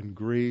over in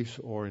Greece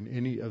or in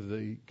any of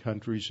the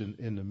countries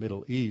in the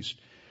Middle East,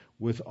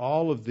 with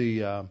all of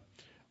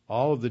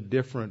the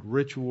different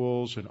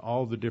rituals and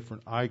all the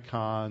different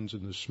icons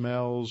and the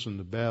smells and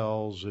the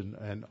bells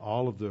and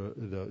all of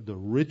the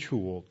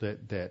ritual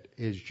that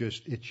is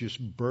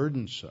just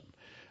burdensome.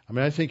 I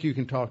mean, I think you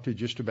can talk to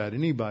just about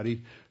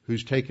anybody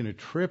who's taken a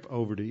trip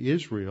over to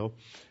Israel,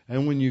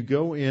 and when you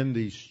go in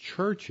these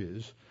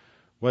churches,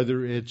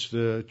 whether it's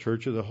the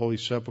Church of the Holy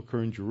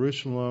Sepulchre in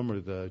Jerusalem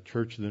or the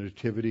Church of the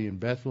Nativity in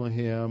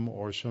Bethlehem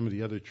or some of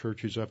the other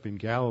churches up in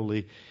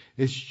Galilee,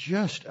 it's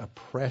just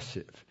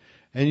oppressive.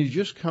 And you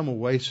just come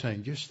away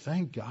saying, just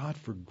thank God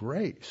for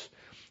grace.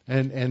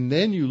 And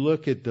then you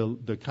look at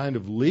the kind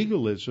of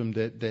legalism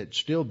that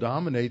still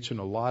dominates in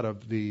a lot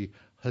of the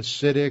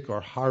Hasidic or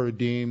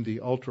Haredim, the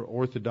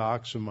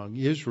ultra-Orthodox among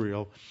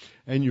Israel,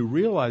 and you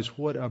realize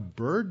what a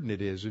burden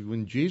it is.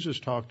 When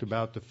Jesus talked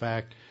about the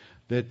fact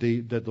that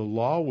the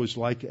law was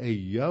like a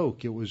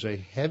yoke, it was a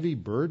heavy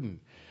burden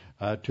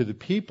to the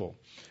people.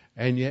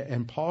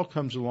 And Paul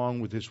comes along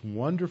with this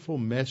wonderful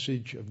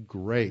message of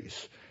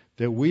grace,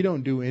 that we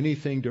don't do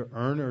anything to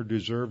earn or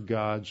deserve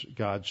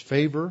God's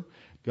favor.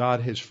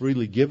 God has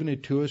freely given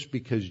it to us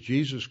because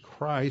Jesus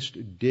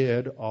Christ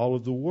did all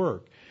of the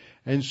work.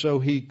 And so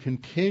he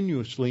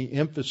continuously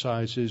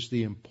emphasizes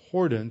the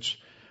importance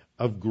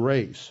of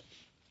grace.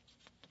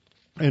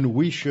 And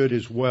we should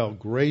as well.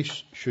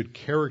 Grace should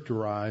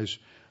characterize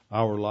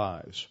our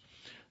lives.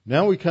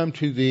 Now we come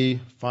to the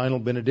final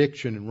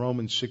benediction in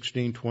Romans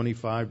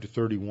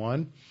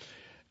 16:25-31.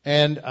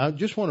 And I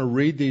just want to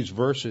read these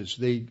verses.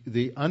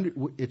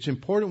 It's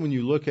important when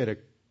you look at a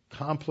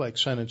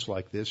complex sentence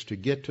like this to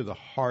get to the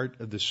heart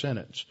of the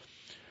sentence.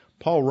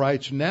 Paul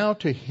writes, "Now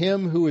to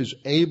him who is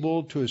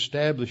able to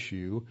establish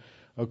you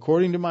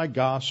according to my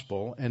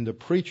gospel and the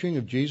preaching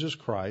of Jesus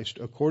Christ,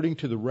 according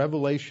to the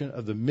revelation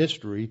of the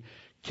mystery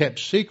kept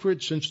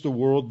secret since the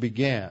world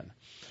began,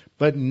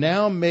 but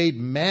now made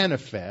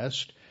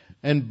manifest,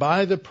 and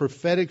by the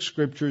prophetic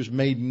scriptures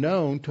made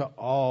known to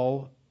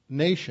all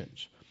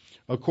nations,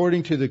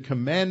 according to the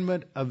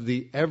commandment of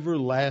the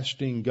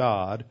everlasting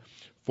God,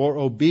 for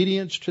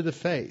obedience to the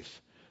faith,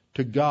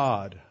 to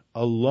God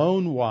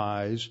alone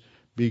wise,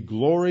 be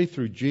glory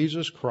through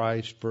Jesus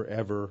Christ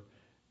forever.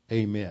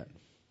 Amen."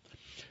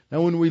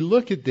 Now when we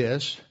look at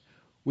this,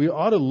 we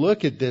ought to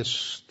look at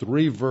this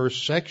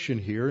 3-verse section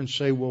here and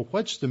say, well,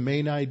 what's the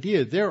main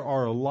idea? There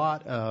are a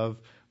lot of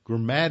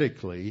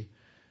grammatically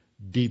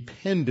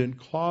dependent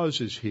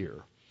clauses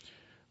here.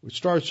 It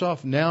starts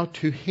off, now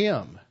to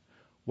him.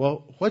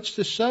 Well, what's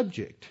the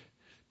subject?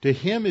 To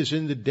him is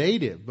in the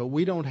dative, but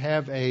we don't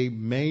have a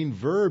main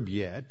verb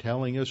yet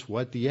telling us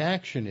what the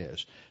action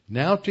is.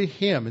 Now to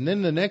him. And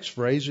then the next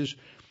phrase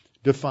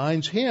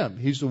defines him.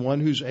 He's the one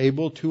who's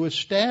able to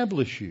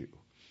establish you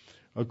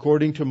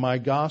according to my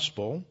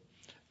gospel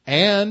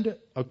and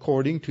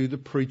according to the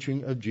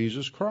preaching of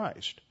Jesus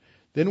Christ.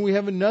 Then we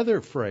have another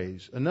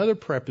phrase, another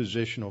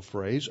prepositional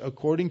phrase,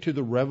 according to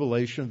the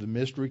revelation of the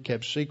mystery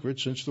kept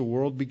secret since the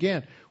world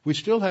began. We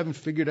still haven't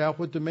figured out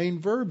what the main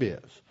verb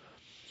is.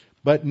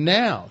 But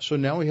now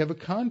we have a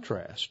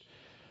contrast.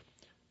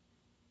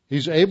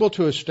 He's able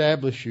to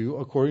establish you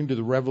according to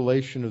the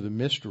revelation of the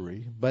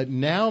mystery, but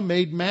now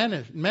made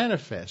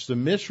manifest. The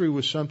mystery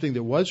was something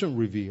that wasn't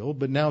revealed,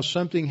 but now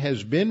something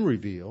has been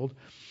revealed,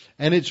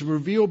 and it's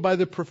revealed by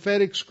the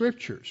prophetic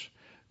scriptures.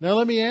 Now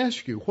let me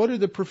ask you, what are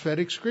the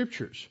prophetic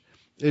scriptures?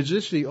 Is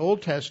this the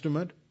Old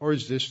Testament or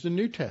is this the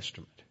New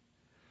Testament?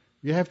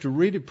 You have to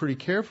read it pretty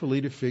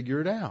carefully to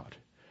figure it out.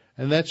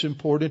 And that's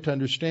important to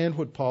understand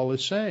what Paul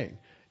is saying.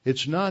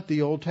 It's not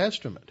the Old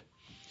Testament.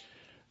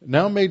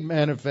 Now made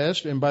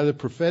manifest and by the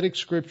prophetic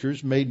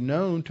scriptures made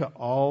known to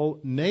all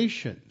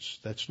nations.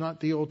 That's not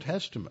the Old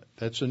Testament.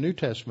 That's the New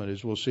Testament,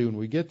 as we'll see when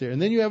we get there.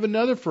 And then you have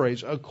another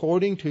phrase,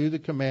 according to the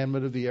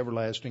commandment of the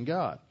everlasting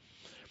God.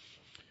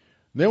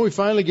 Then we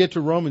finally get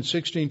to Romans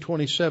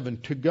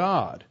 16:27, to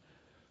God.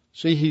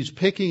 See, he's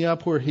picking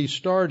up where he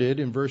started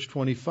in verse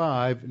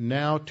 25,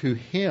 now to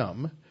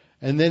him.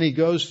 And then he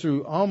goes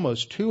through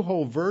almost 2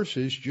 whole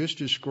verses just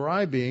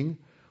describing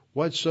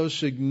what's so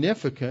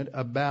significant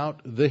about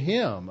the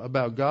him,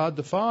 about God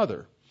the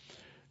Father.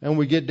 And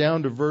we get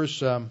down to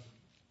verse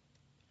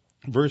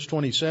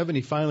 27.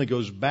 He finally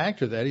goes back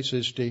to that. He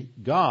says to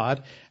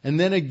God. And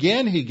then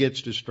again he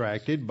gets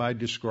distracted by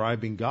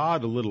describing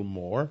God a little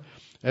more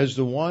as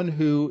the one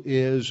who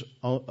is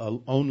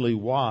only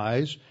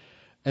wise.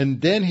 And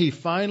then he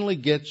finally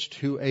gets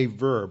to a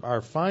verb.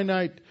 Our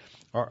finite,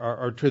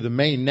 or to the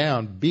main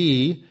noun,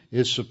 be,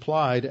 is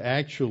supplied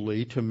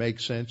actually to make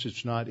sense.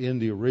 It's not in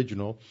the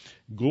original.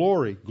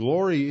 Glory.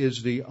 Glory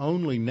is the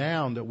only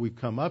noun that we've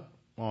come up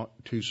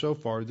to so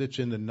far that's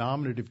in the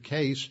nominative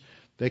case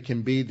that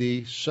can be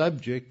the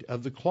subject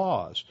of the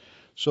clause.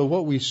 So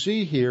what we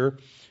see here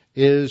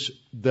is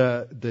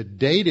the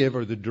dative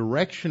or the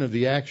direction of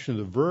the action of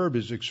the verb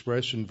is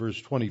expressed in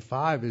verse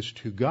 25 as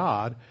to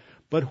God.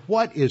 But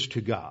what is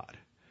to God?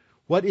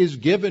 What is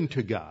given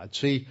to God?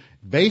 See,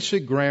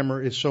 basic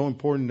grammar is so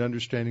important in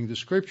understanding the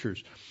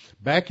Scriptures.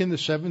 Back in the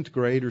 7th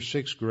grade or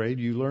 6th grade,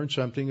 you learned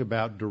something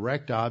about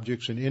direct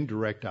objects and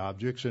indirect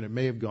objects, and it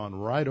may have gone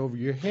right over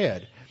your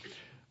head.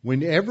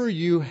 Whenever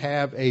you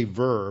have a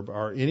verb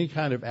or any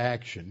kind of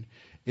action,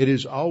 it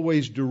is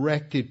always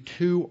directed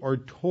to or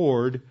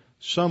toward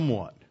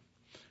someone.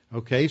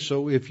 Okay,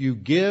 so if you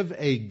give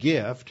a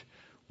gift,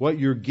 what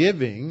you're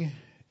giving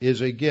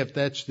is a gift.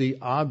 That's the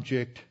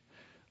object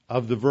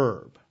of the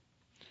verb.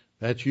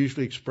 That's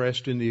usually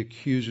expressed in the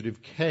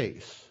accusative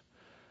case.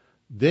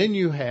 Then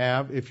you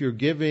have, if you're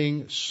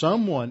giving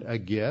someone a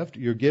gift,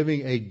 you're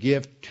giving a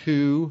gift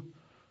to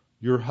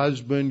your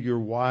husband, your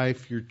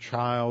wife, your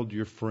child,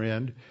 your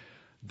friend.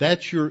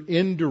 That's your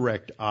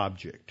indirect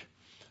object.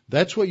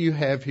 That's what you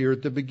have here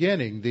at the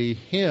beginning. The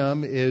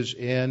him is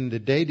in the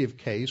dative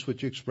case,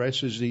 which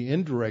expresses the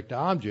indirect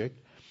object.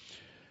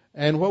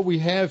 And what we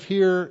have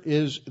here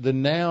is the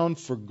noun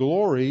for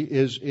glory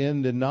is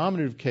in the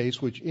nominative case,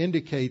 which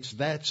indicates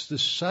that's the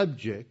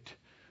subject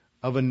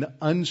of an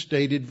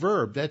unstated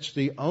verb. That's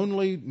the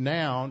only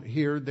noun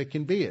here that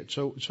can be it.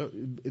 So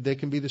that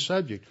can be the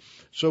subject.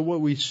 So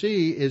what we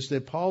see is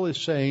that Paul is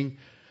saying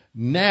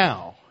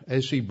now,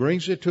 as he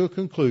brings it to a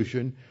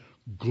conclusion,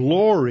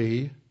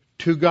 glory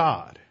to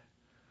God.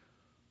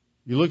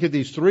 You look at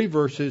these 3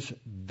 verses,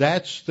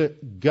 that's the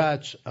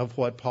guts of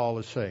what Paul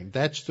is saying.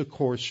 That's the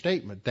core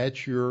statement.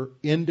 That's your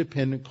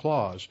independent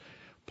clause.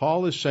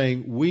 Paul is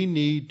saying we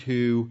need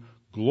to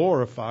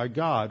glorify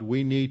God.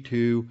 We need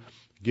to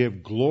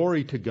give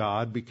glory to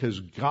God because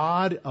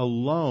God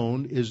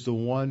alone is the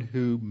one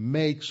who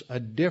makes a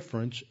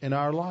difference in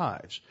our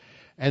lives.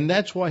 And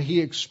that's why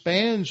he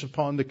expands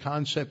upon the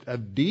concept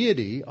of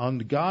deity on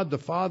God the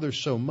Father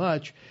so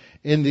much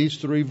in these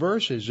 3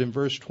 verses. In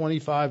verse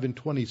 25 and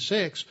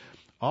 26,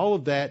 all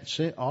of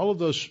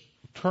those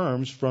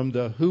terms from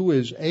the who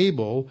is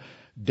able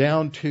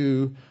down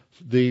to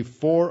the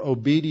for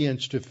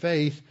obedience to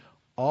faith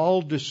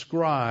all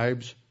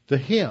describes the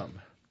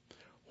him.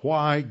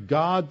 Why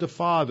God the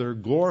Father,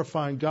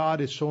 glorifying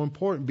God, is so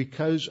important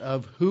because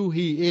of who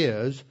he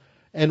is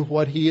and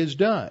what he has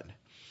done.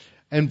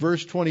 And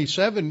verse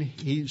 27,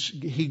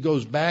 he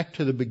goes back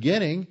to the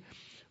beginning,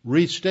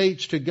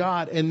 restates to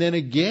God, and then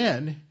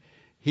again,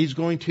 he's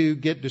going to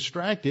get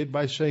distracted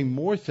by saying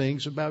more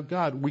things about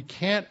God. We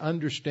can't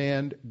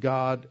understand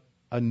God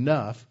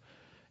enough,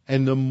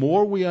 and the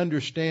more we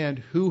understand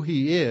who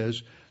he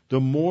is, the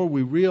more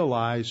we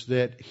realize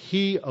that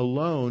he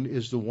alone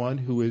is the one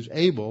who is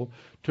able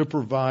to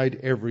provide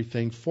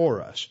everything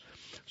for us.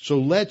 So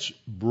let's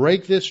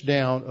break this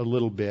down a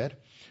little bit.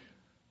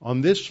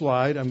 On this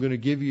slide, I'm going to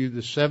give you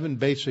the 7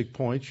 basic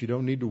points. You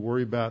don't need to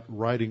worry about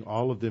writing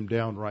all of them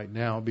down right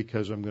now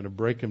because I'm going to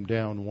break them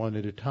down one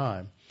at a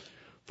time.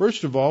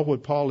 First of all,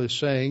 what Paul is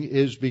saying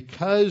is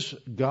because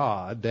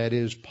God, that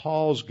is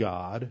Paul's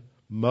God,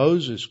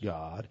 Moses'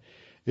 God,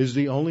 is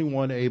the only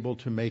one able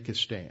to make a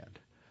stand.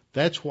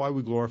 That's why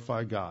we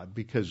glorify God,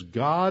 because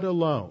God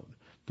alone,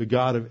 the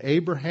God of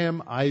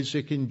Abraham,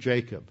 Isaac, and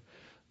Jacob,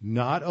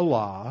 not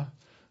Allah,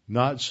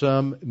 not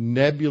some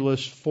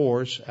nebulous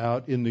force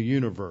out in the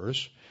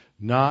universe,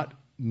 not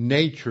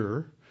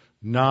nature,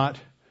 not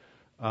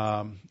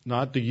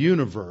the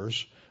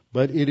universe,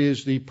 but it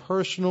is the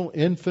personal,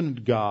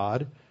 infinite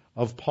God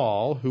of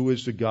Paul, who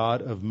is the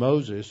God of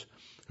Moses,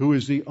 who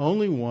is the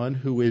only one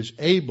who is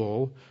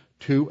able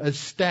to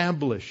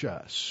establish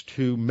us,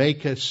 to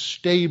make us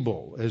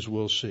stable, as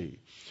we'll see.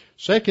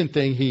 Second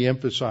thing he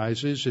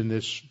emphasizes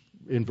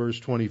in verse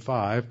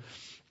 25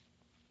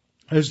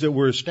 is that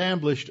we're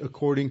established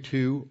according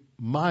to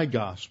my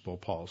gospel,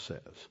 Paul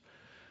says.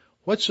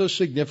 What's so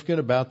significant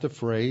about the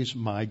phrase,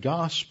 my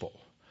gospel?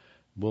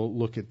 We'll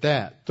look at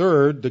that.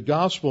 Third, the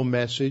gospel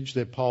message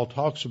that Paul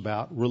talks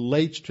about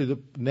relates to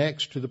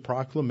the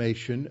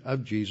proclamation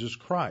of Jesus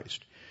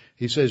Christ.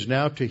 He says,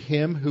 now to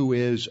him who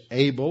is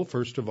able,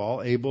 first of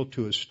all, able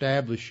to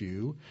establish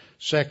you.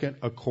 Second,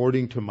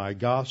 according to my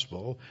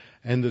gospel.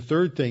 And the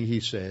third thing he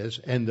says,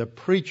 and the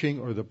preaching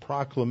or the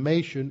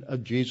proclamation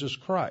of Jesus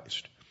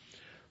Christ.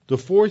 The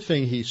fourth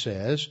thing he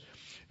says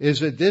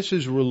is that this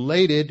is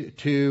related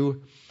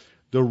to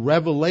the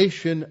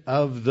revelation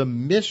of the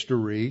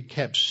mystery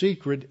kept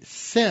secret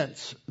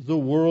since the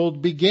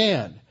world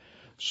began.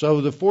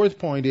 So the fourth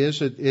point is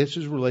that this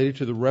is related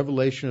to the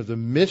revelation of the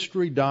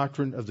mystery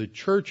doctrine of the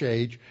church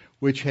age,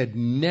 which had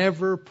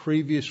never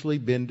previously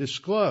been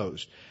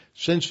disclosed.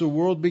 Since the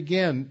world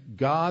began,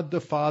 God the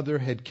Father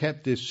had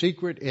kept this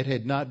secret. It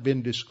had not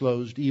been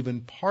disclosed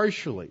even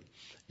partially,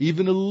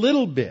 even a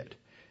little bit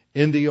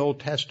in the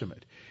Old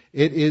Testament.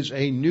 It is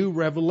a new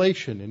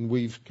revelation, and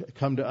we've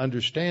come to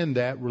understand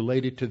that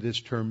related to this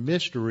term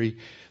mystery,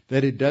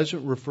 that it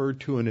doesn't refer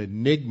to an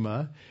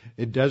enigma,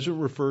 it doesn't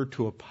refer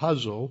to a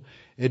puzzle,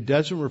 it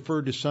doesn't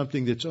refer to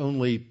something that's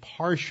only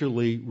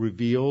partially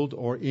revealed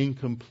or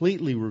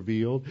incompletely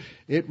revealed.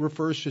 It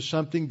refers to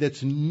something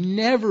that's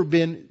never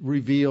been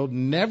revealed,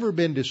 never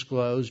been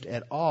disclosed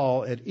at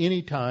all at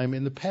any time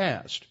in the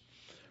past.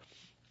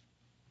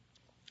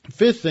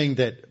 Fifth thing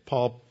that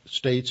Paul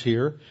states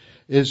here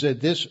is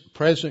that this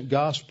present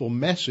gospel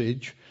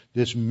message,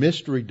 this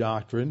mystery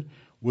doctrine,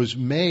 was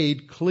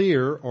made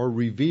clear or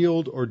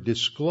revealed or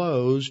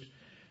disclosed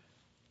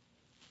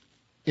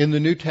in the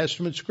New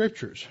Testament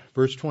scriptures.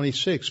 Verse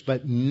 26,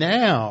 but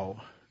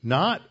now,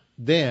 not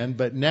then,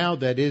 but now,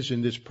 that is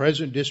in this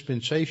present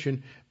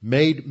dispensation,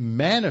 made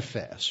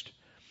manifest.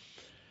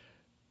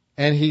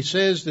 And he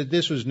says that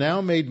this was now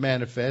made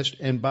manifest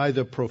and by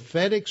the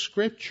prophetic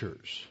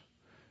scriptures.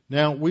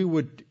 Now, we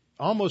would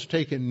almost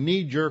take a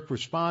knee-jerk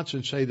response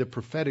and say the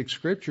prophetic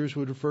scriptures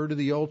would refer to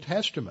the Old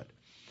Testament.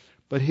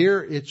 But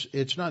here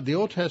it's not. The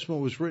Old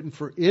Testament was written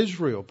for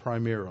Israel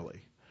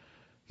primarily.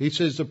 He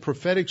says the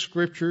prophetic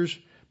scriptures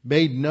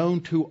made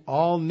known to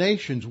all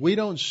nations. We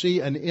don't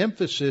see an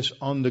emphasis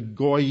on the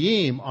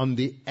goyim, on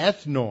the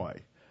ethnoi,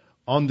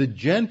 on the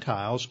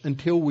Gentiles,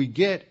 until we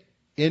get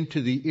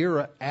into the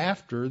era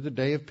after the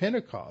day of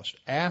Pentecost,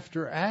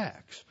 after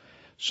Acts.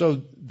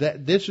 So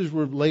that this is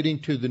relating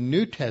to the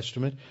New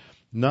Testament,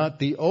 not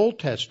the Old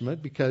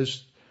Testament,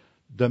 because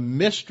the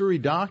mystery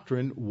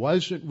doctrine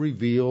wasn't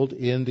revealed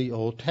in the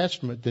Old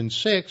Testament. Then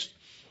sixth,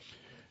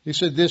 he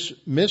said, this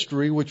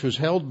mystery which was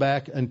held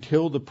back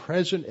until the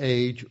present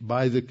age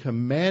by the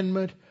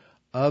commandment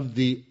of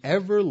the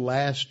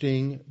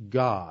everlasting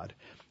God.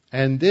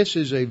 And this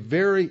is a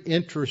very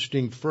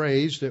interesting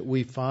phrase that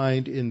we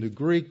find in the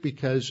Greek,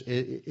 because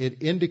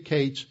it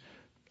indicates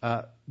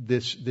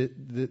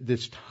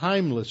this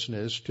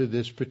timelessness to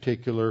this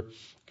particular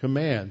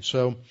command.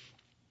 So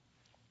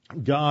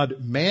God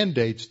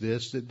mandates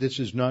this, that this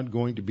is not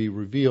going to be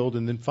revealed.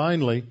 And then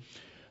finally,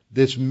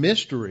 this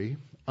mystery,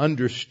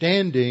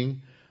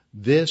 understanding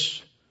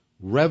this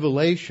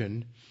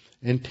revelation,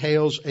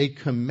 entails a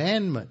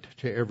commandment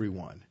to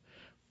everyone.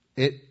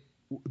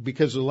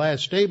 Because the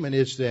last statement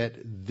is that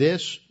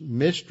this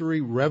mystery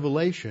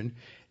revelation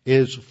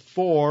is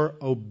for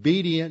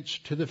obedience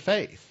to the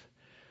faith.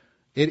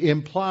 It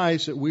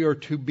implies that we are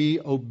to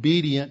be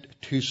obedient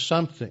to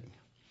something.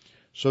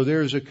 So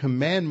there is a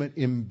commandment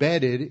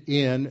embedded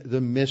in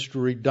the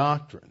mystery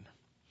doctrine.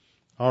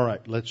 All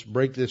right, let's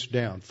break this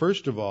down.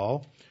 First of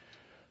all,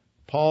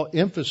 Paul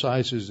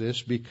emphasizes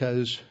this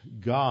because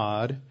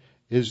God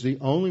is the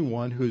only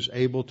one who is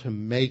able to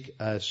make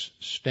us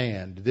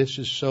stand. This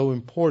is so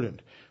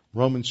important.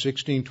 Romans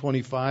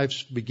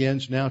 16:25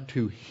 begins, now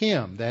to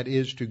Him, that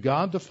is to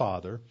God the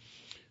Father,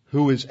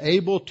 who is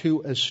able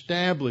to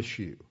establish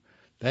you.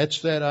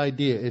 That's that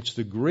idea. It's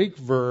the Greek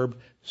verb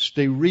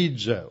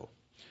sterizo.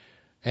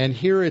 And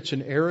here it's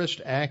an aorist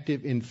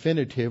active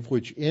infinitive,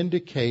 which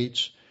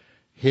indicates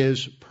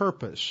His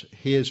purpose.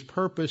 His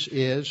purpose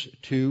is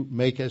to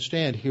make us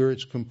stand. Here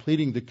it's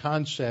completing the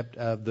concept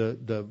of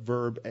the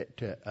verb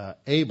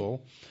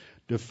able,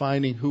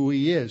 defining who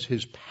He is,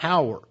 His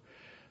power.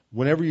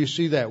 Whenever you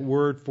see that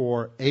word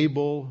for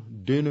able,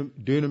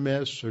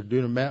 dunamis or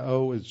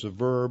dunameo is the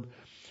verb,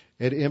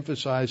 it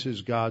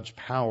emphasizes God's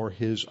power,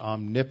 His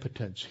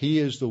omnipotence. He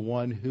is the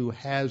one who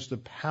has the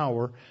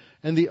power,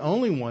 and the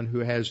only one who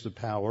has the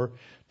power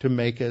to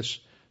make us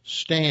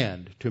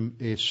stand, to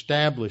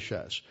establish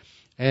us.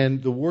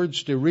 And the word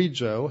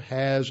sterizo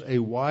has a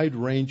wide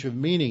range of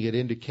meaning. It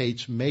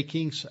indicates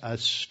making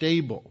us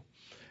stable.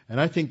 And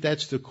I think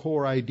that's the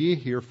core idea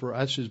here for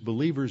us as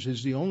believers,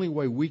 is the only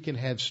way we can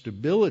have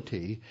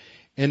stability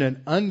in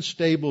an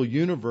unstable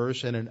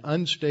universe and an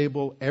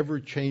unstable,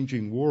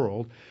 ever-changing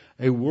world,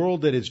 a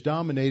world that is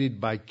dominated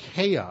by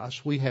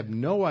chaos. We have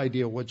no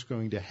idea what's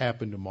going to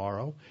happen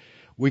tomorrow.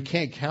 We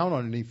can't count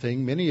on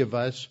anything. Many of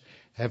us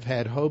have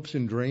had hopes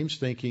and dreams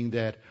thinking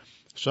that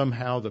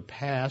somehow the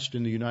past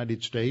in the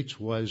United States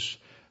was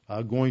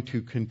going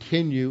to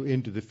continue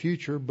into the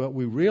future, but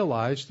we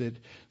realize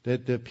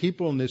that the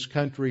people in this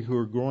country who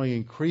are growing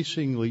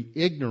increasingly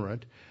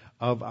ignorant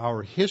of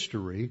our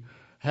history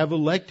have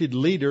elected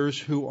leaders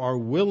who are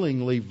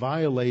willingly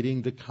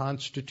violating the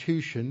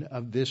Constitution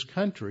of this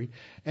country,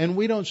 and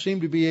we don't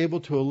seem to be able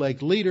to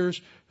elect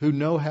leaders who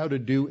know how to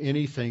do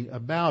anything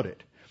about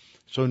it.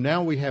 So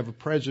now we have a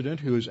president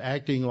who is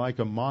acting like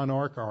a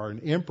monarch or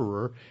an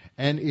emperor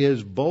and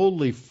is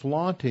boldly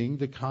flaunting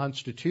the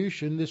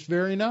Constitution this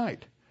very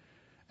night.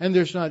 And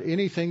there's not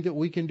anything that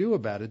we can do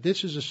about it.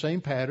 This is the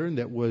same pattern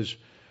that was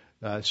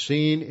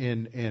seen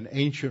in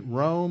ancient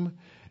Rome.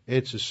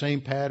 It's the same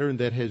pattern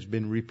that has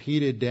been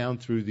repeated down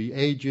through the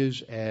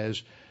ages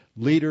as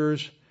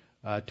leaders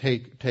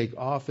take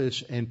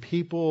office and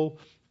people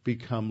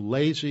become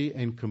lazy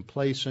and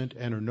complacent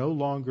and are no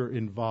longer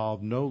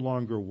involved, no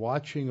longer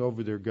watching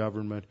over their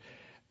government.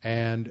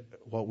 And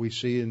what we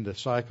see in the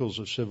cycles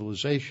of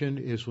civilization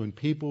is when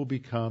people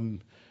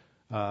become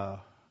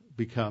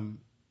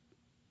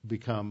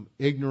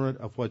ignorant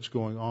of what's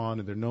going on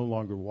and they're no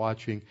longer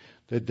watching,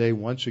 that they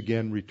once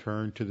again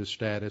return to the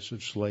status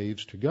of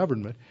slaves to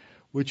government,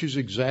 which is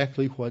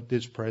exactly what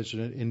this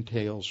president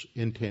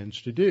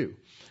intends to do.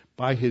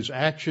 By his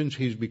actions,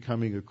 he's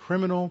becoming a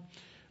criminal,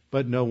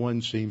 but no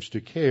one seems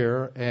to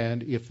care,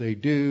 and if they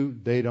do,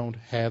 they don't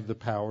have the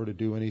power to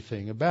do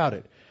anything about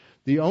it.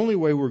 The only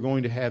way we're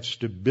going to have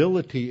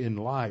stability in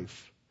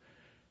life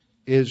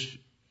is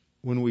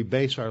when we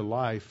base our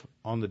life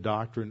on the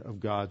doctrine of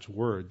God's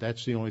Word.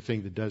 That's the only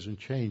thing that doesn't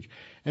change.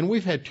 And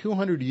we've had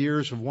 200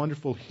 years of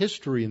wonderful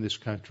history in this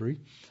country.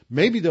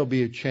 Maybe there'll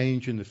be a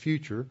change in the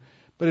future,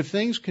 but if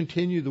things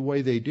continue the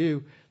way they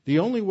do, the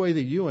only way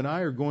that you and I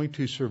are going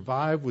to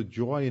survive with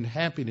joy and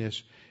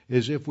happiness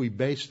is if we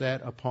base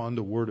that upon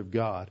the Word of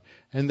God.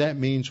 And that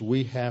means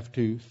we have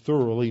to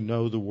thoroughly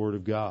know the Word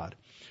of God.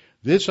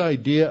 This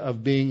idea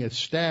of being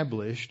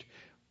established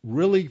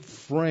really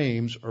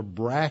frames or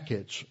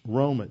brackets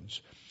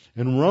Romans.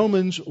 In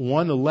Romans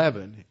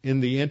 1:11,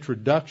 in the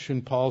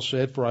introduction, Paul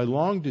said, "For I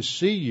long to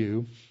see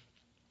you,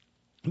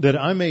 that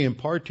I may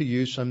impart to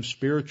you some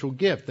spiritual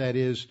gift," that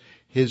is,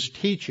 his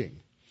teaching.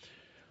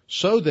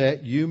 so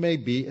that you may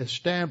be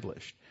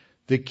established.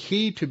 The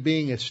key to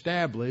being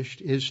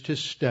established is to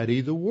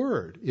study the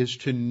Word, is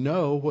to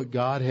know what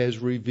God has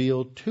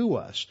revealed to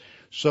us.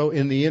 So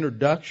in the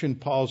introduction,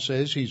 Paul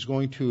says he's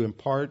going to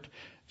impart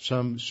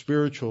some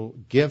spiritual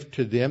gift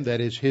to them,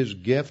 that is his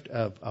gift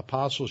of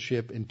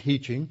apostleship and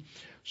teaching,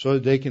 so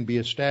that they can be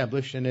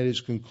established. And at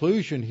his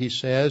conclusion, he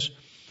says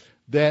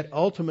that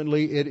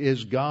ultimately it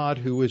is God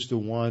who is the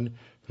one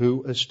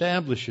who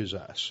establishes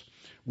us.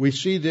 We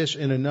see this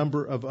in a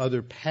number of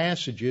other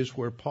passages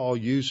where Paul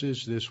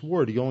uses this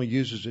word. He only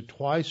uses it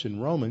twice in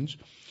Romans.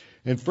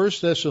 In 1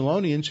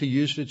 Thessalonians, he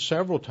used it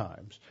several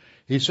times.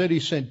 He said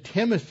he sent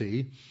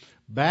Timothy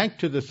back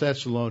to the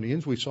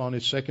Thessalonians. We saw on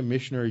his second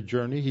missionary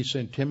journey, he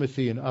sent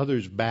Timothy and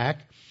others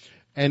back.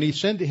 And he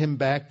sent him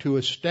back to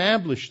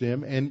establish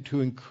them and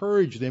to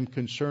encourage them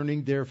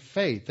concerning their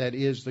faith. That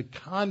is, the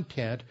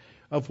content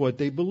of what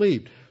they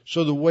believed.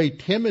 So the way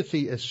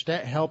Timothy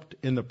helped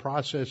in the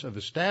process of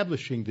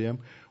establishing them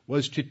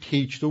was to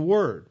teach the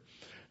Word.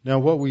 Now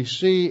what we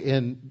see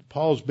in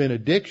Paul's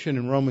benediction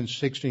in Romans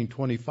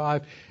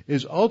 16:25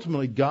 is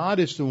ultimately God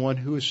is the one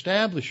who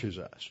establishes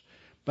us.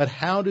 But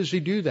how does he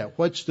do that?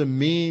 What's the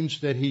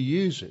means that he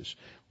uses?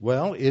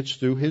 Well, it's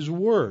through his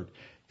Word.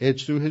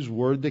 It's through his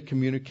Word that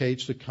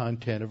communicates the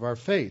content of our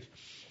faith.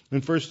 In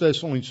 1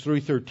 Thessalonians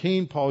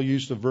 3:13, Paul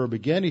used the verb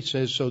again. He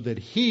says, so that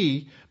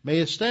he may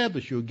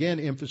establish you. Again,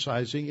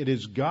 emphasizing it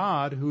is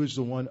God who is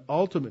the one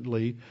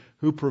ultimately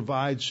who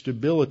provides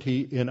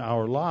stability in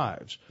our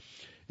lives.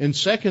 In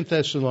 2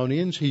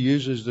 Thessalonians, he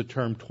uses the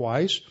term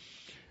twice.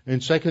 In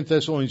 2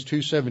 Thessalonians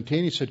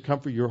 2:17, he said,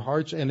 comfort your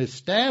hearts and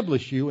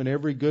establish you in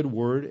every good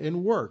word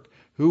and work.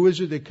 Who is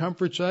it that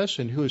comforts us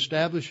and who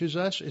establishes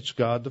us? It's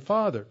God the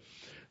Father.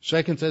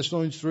 2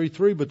 Thessalonians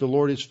 3:3, but the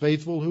Lord is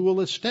faithful who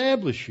will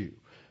establish you.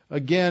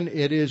 Again,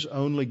 it is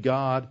only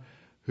God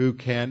who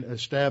can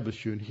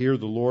establish you. And here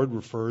the Lord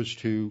refers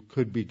to,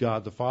 could be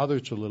God the Father,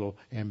 it's a little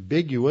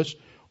ambiguous,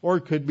 or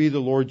it could be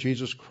the Lord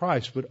Jesus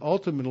Christ. But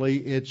ultimately,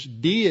 it's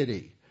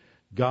deity.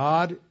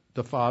 God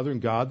the Father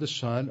and God the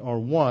Son are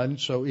one,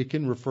 so it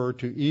can refer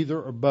to either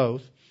or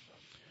both.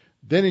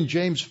 Then in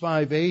James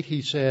 5:8,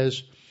 he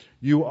says,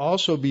 you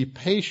also be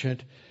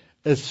patient,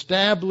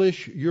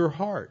 establish your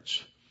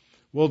hearts.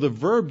 Well, the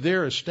verb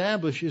there,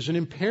 establish, is an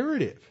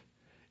imperative.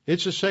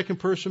 It's a second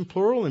person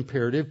plural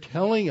imperative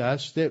telling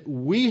us that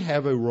we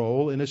have a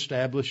role in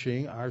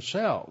establishing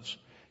ourselves.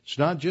 It's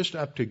not just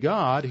up to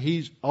God.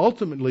 He's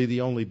ultimately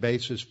the only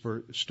basis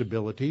for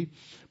stability,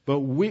 but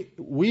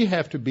we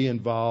have to be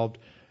involved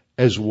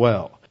as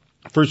well.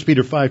 1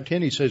 Peter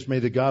 5:10, he says, may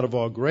the God of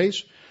all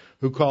grace,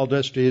 who called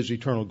us to his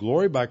eternal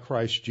glory by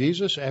Christ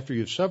Jesus, after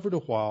you've suffered a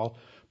while,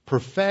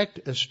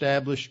 perfect,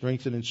 establish,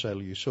 strengthen, and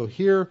settle you. So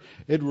here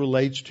it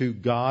relates to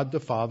God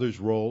the Father's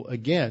role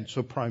again.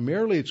 So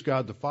primarily it's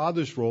God the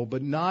Father's role,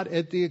 but not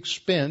at the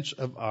expense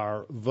of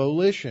our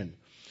volition.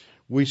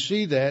 We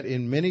see that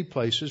in many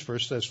places.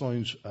 1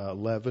 Thessalonians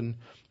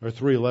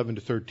 3:11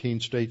 to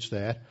 13 states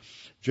that.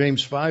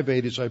 James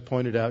 5:8, as I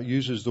pointed out,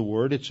 uses the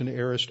word. It's an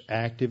aorist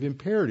active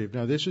imperative.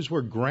 Now this is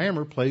where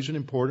grammar plays an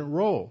important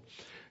role.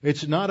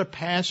 It's not a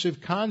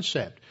passive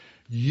concept.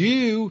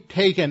 You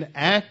take an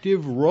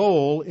active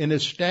role in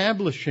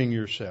establishing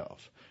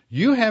yourself.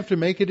 You have to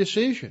make a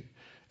decision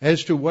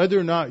as to whether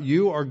or not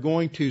you are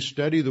going to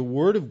study the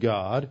Word of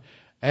God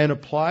and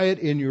apply it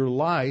in your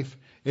life.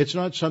 It's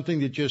not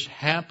something that just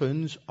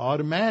happens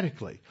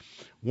automatically.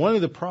 One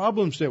of the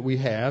problems that we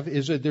have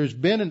is that there's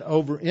been an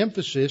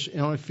overemphasis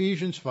on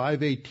Ephesians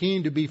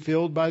 5:18 to be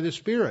filled by the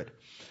Spirit.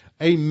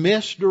 A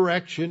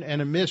misdirection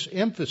and a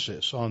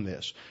misemphasis on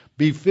this.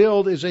 Be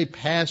filled is a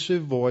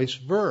passive voice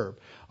verb.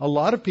 A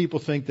lot of people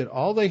think that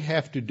all they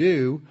have to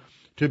do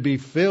to be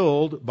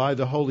filled by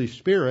the Holy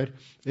Spirit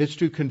is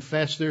to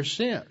confess their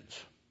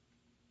sins.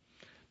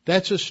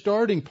 That's a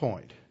starting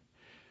point.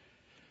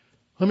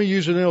 Let me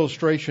use an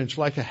illustration. It's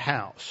like a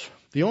house.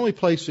 The only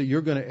place that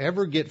you're going to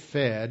ever get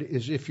fed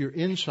is if you're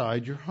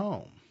inside your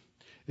home.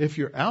 If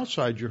you're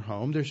outside your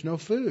home, there's no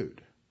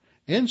food.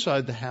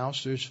 Inside the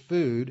house, there's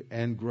food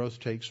and growth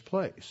takes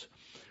place.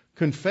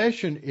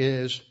 Confession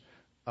is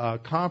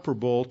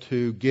comparable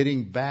to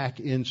getting back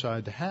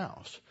inside the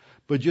house.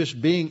 But just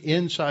being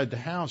inside the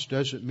house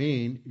doesn't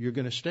mean you're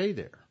going to stay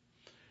there.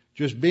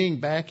 Just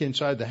being back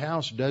inside the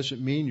house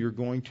doesn't mean you're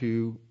going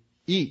to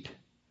eat.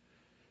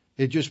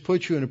 It just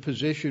puts you in a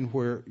position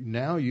where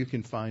now you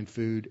can find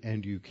food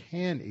and you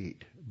can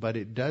eat. But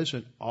it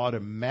doesn't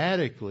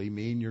automatically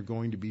mean you're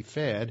going to be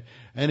fed,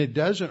 and it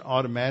doesn't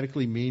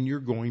automatically mean you're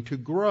going to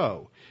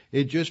grow.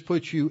 It just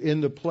puts you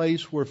in the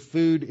place where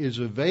food is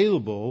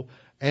available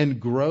and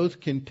growth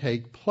can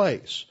take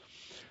place.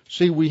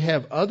 See, we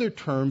have other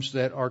terms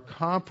that are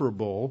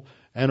comparable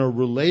and are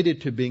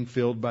related to being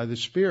filled by the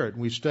Spirit.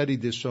 We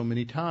studied this so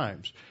many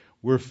times.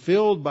 We're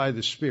filled by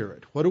the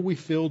Spirit. What are we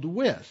filled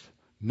with?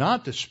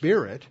 Not the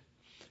Spirit.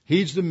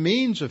 He's the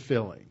means of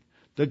filling.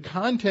 The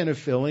content of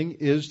filling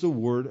is the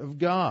Word of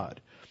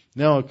God.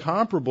 Now, a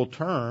comparable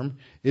term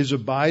is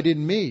abide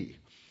in me.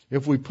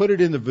 If we put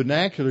it in the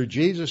vernacular,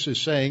 Jesus is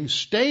saying,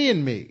 stay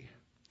in me.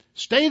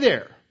 Stay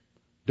there.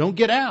 Don't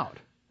get out.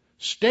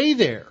 Stay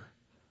there.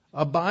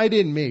 Abide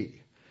in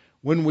me.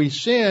 When we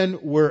sin,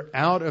 we're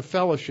out of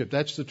fellowship.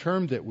 That's the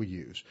term that we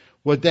use.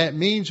 What that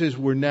means is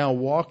we're now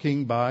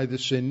walking by the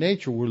sin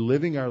nature. We're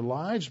living our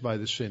lives by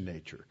the sin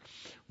nature.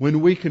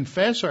 When we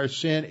confess our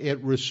sin,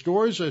 it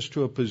restores us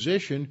to a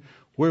position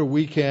where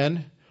we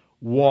can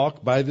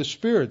walk by the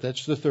Spirit.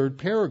 That's the third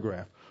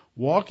paragraph.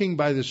 Walking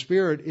by the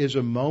Spirit is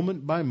a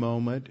moment by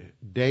moment,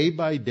 day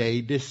by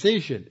day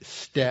decision,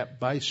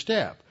 step by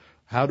step.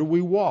 How do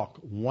we walk?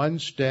 One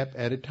step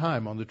at a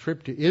time. On the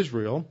trip to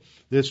Israel,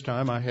 this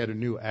time I had a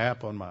new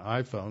app on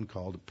my iPhone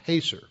called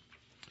Pacer.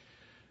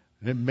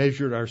 And it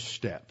measured our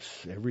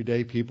steps. Every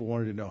day people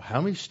wanted to know,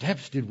 how many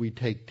steps did we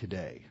take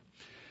today?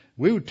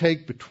 We would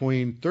take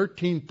between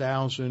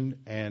 13,000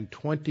 and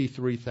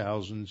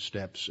 23,000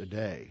 steps a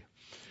day.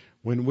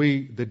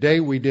 The day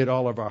we did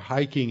all of our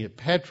hiking at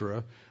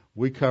Petra,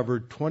 we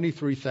covered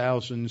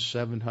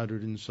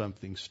 23,700 and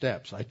something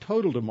steps. I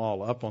totaled them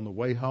all up on the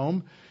way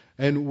home,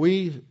 and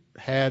we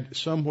had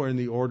somewhere in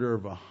the order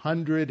of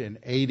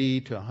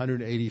 180 to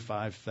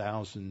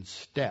 185,000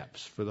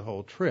 steps for the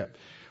whole trip,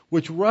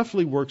 which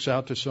roughly works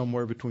out to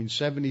somewhere between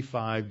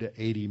 75 to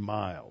 80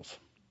 miles.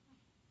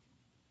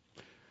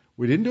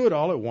 We didn't do it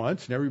all at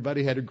once, and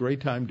everybody had a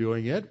great time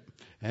doing it,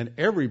 and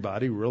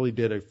everybody really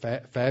did a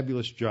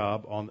fabulous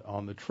job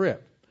on the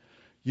trip.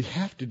 You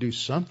have to do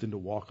something to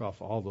walk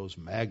off all those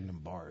Magnum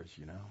bars,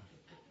 you know.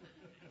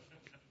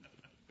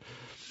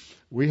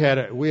 We had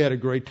a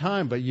great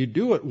time, but you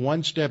do it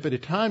one step at a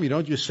time. You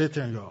don't just sit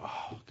there and go,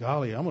 oh,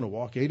 golly, I'm going to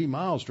walk 80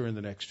 miles during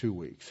the next 2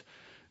 weeks.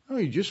 No,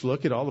 you just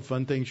look at all the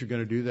fun things you're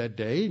going to do that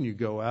day, and you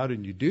go out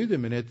and you do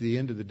them, and at the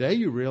end of the day,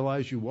 you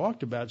realize you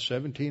walked about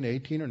 17,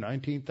 18, or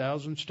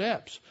 19,000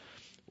 steps.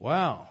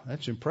 Wow,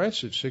 that's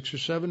impressive, 6 or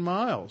 7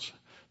 miles.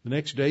 The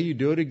next day, you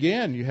do it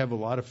again. You have a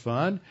lot of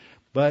fun,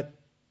 but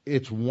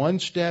it's one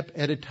step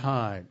at a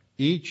time.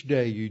 Each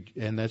day,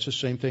 and that's the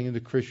same thing in the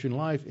Christian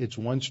life, it's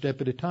one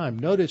step at a time.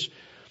 Notice,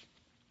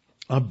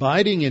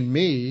 abiding in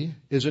me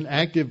is an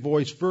active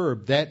voice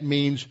verb. That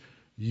means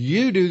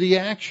you do the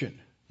action.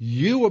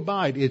 You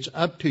abide. It's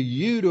up to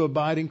you to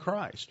abide in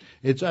Christ.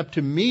 It's up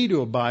to me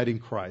to abide in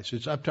Christ.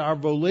 It's up to our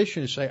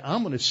volition to say,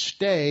 I'm going to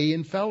stay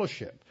in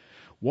fellowship.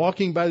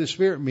 Walking by the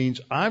Spirit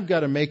means I've got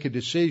to make a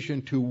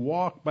decision to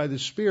walk by the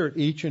Spirit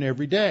each and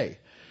every day.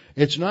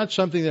 It's not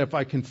something that if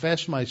I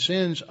confess my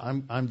sins,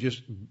 I'm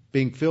just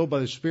being filled by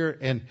the Spirit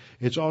and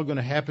it's all going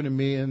to happen to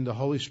me and the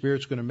Holy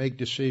Spirit's going to make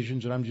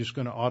decisions and I'm just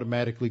going to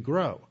automatically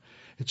grow.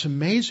 It's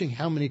amazing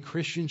how many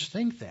Christians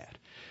think that,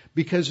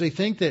 because they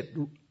think that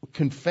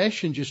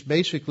confession just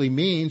basically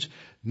means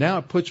now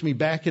it puts me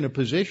back in a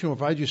position where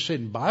if I just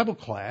sit in Bible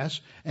class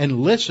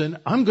and listen,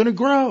 I'm going to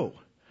grow.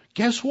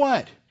 Guess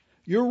what?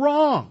 You're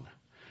wrong.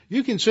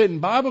 You can sit in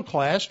Bible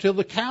class till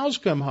the cows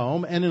come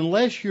home, and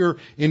unless you're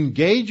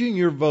engaging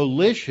your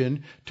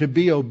volition to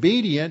be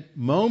obedient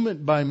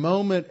moment by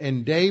moment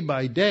and day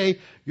by day,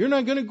 you're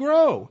not going to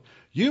grow.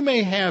 You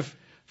may have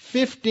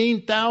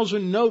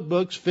 15,000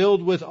 notebooks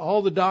filled with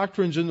all the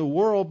doctrines in the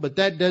world, but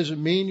that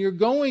doesn't mean you're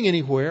going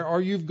anywhere or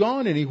you've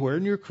gone anywhere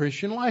in your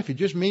Christian life. It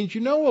just means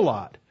you know a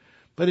lot.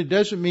 But it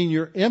doesn't mean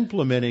you're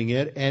implementing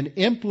it, and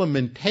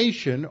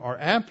implementation or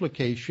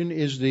application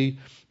is the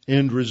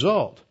end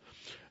result.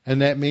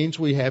 And that means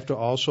we have to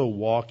also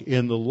walk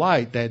in the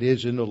light, that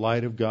is, in the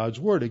light of God's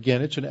Word.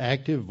 Again, it's an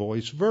active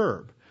voice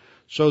verb.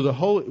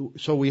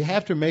 So we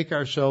have to make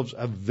ourselves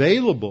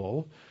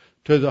available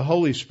to the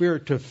Holy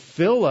Spirit to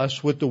fill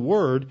us with the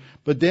Word,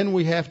 but then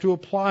we have to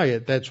apply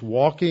it. That's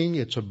walking,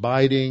 it's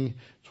abiding,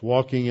 it's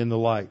walking in the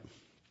light.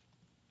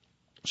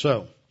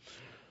 So,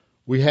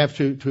 we have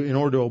to in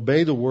order to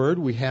obey the Word,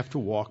 we have to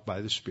walk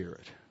by the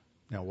Spirit.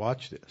 Now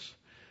watch this.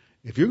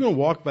 If you're going to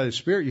walk by the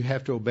Spirit, you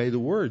have to obey the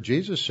Word.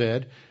 Jesus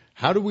said,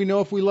 how do we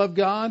know if we love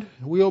God?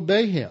 We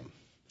obey Him.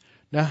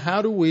 Now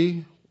what do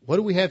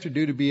we have to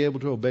do to be able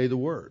to obey the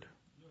Word?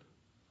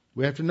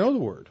 We have to know the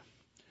Word.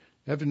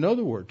 You have to know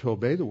the Word to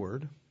obey the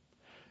Word.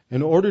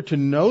 In order to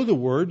know the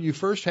Word, you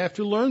first have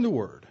to learn the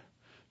Word.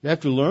 You have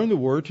to learn the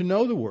Word to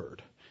know the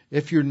Word.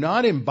 If you're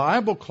not in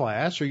Bible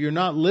class or you're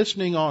not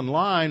listening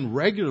online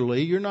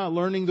regularly, you're not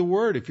learning the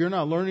Word. If you're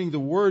not learning the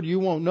Word, you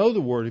won't know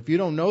the Word. If you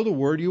don't know the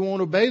Word, you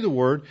won't obey the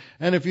Word.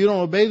 And if you don't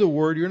obey the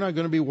Word, you're not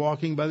going to be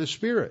walking by the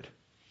Spirit.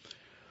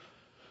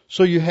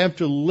 So you have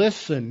to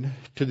listen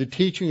to the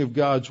teaching of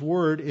God's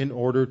Word in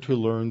order to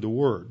learn the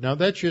Word. Now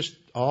that's just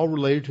all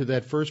related to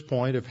that first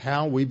point of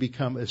how we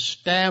become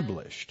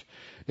established.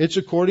 It's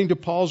according to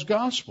Paul's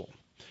gospel.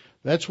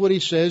 That's what he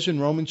says in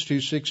Romans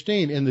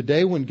 2:16. In the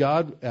day when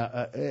God,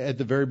 at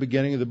the very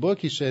beginning of the book,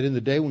 he said, in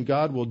the day when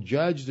God will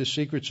judge the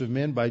secrets of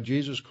men by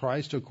Jesus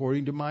Christ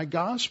according to my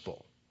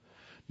gospel.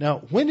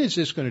 Now, when is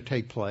this going to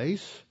take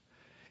place?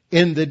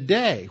 In the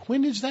day.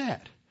 When is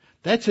that?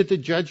 That's at the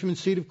judgment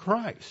seat of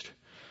Christ.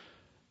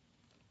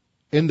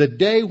 In the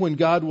day when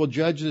God will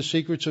judge the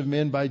secrets of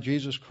men by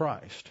Jesus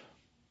Christ.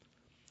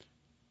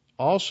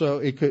 Also,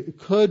 it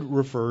could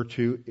refer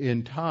to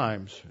in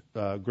times,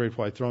 great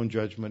white throne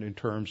judgment in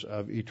terms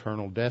of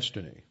eternal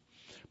destiny.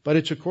 but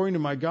it's according to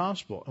my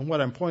gospel. And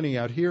what I'm pointing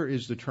out here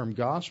is the term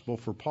gospel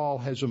for Paul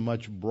has a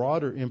much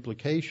broader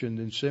implication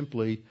than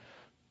simply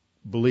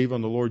believe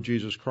on the Lord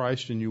Jesus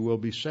Christ and you will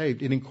be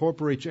saved. It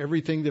incorporates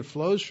everything that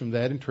flows from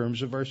that in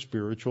terms of our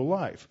spiritual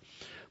life.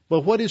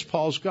 But what is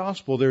Paul's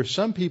gospel? There are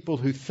some people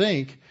who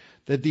think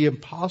that the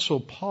Apostle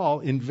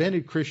Paul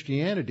invented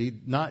Christianity,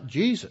 not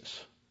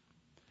Jesus.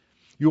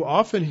 You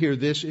often hear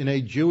this in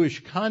a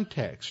Jewish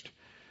context.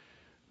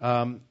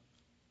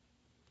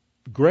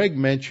 Greg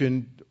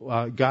mentioned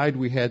a guide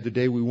we had the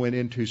day we went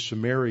into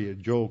Samaria,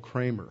 Joel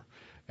Kramer.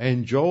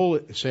 And Joel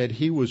said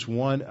he was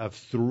one of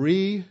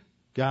 3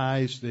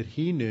 guys that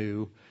he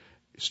knew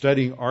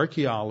studying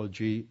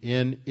archaeology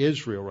in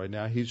Israel right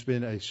now. He's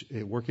been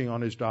working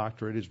on his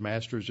doctorate, his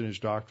master's and his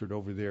doctorate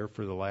over there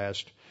for the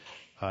last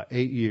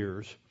 8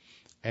 years.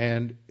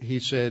 And he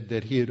said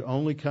that he had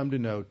only come to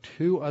know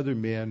 2 other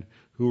men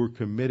who were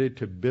committed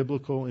to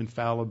biblical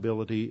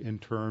infallibility in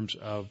terms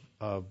of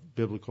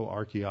biblical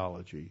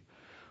archaeology.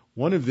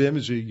 One of them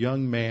is a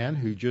young man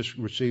who just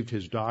received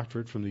his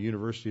doctorate from the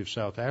University of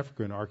South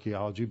Africa in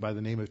archaeology by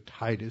the name of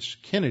Titus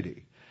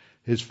Kennedy.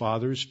 His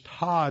father is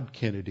Todd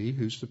Kennedy,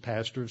 who's the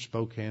pastor of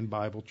Spokane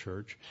Bible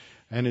Church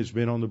and has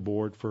been on the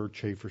board for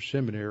Chafer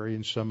Seminary.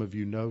 And some of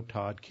you know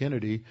Todd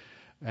Kennedy,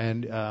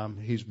 and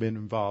he's been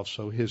involved.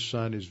 So his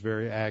son is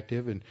very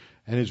active and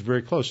is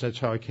very close. That's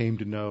how I came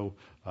to know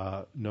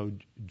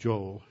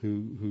Joel,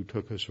 who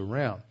took us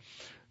around.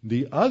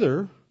 The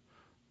other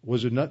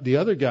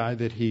guy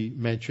that he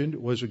mentioned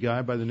was a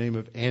guy by the name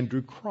of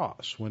Andrew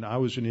Cross. When I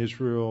was in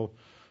Israel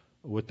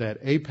with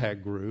that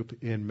AIPAC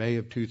group in May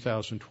of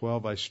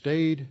 2012, I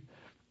stayed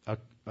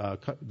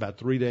about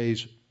 3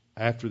 days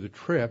after the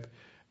trip,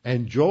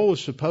 and Joel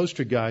was supposed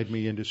to guide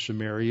me into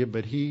Samaria,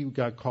 but he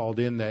got called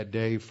in that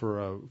day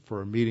for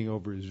a meeting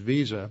over his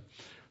visa.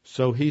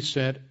 So he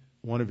sent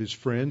one of his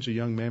friends, a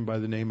young man by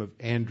the name of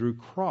Andrew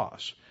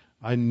Cross.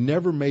 I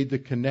never made the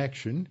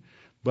connection,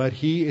 but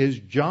he is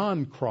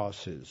John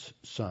Cross's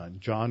son.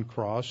 John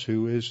Cross,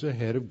 who is the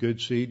head of Good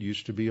Seed,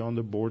 used to be on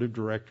the board of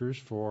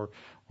directors or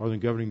the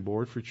governing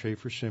board for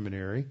Chafer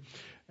Seminary,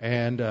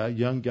 and a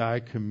young guy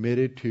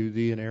committed to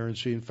the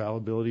inerrancy and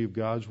fallibility of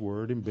God's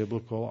Word and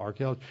biblical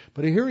archaeology.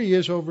 But here he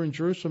is over in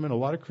Jerusalem, and a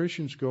lot of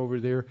Christians go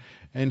over there,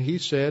 and he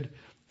said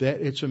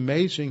that it's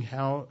amazing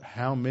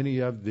how many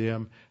of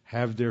them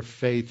have their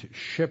faith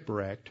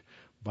shipwrecked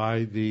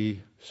by the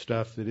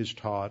stuff that is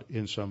taught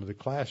in some of the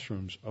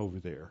classrooms over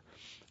there.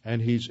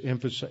 And he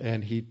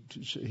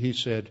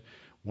said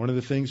one of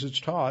the things that's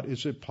taught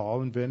is that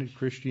Paul invented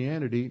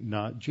Christianity,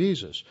 not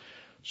Jesus.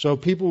 So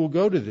people will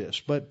go to this,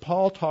 but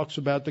Paul talks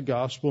about the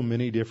gospel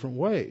many different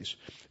ways.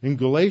 In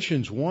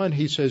Galatians 1,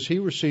 he says he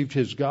received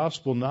his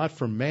gospel not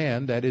from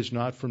man, that is,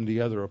 not from the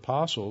other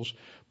apostles,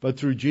 but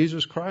through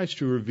Jesus Christ,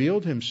 who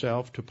revealed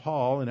himself to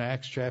Paul in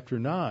Acts chapter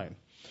 9.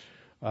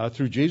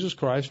 Through Jesus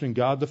Christ and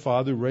God the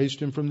Father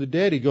raised him from the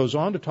dead. He goes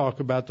on to talk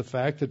about the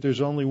fact that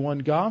there's only one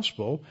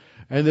gospel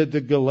and that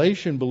the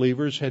Galatian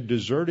believers had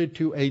deserted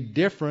to a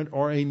different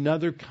or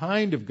another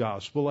kind of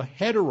gospel, a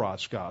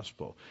heteros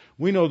gospel.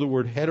 We know the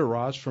word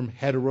heteros from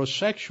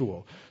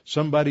heterosexual.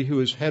 Somebody who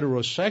is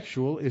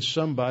heterosexual is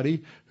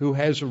somebody who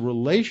has a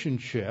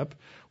relationship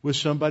with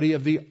somebody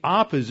of the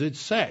opposite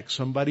sex,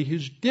 somebody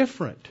who's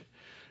different.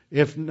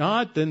 If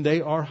not, then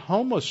they are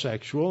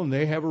homosexual and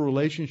they have a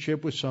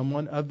relationship with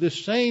someone of the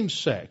same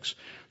sex.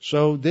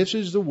 So this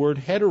is the word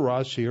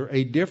heteros here,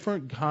 a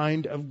different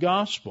kind of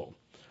gospel.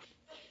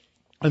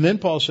 And then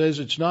Paul says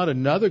it's not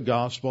another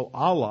gospel,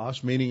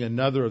 allos, meaning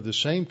another of the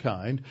same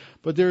kind,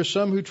 but there are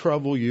some who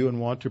trouble you and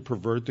want to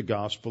pervert the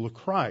gospel of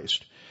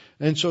Christ.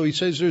 And so he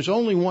says there's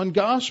only one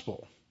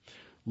gospel.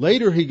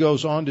 Later he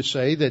goes on to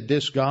say that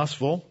this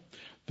gospel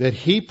that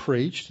he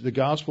preached, the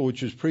gospel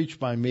which is preached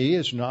by me,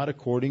 is not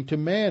according to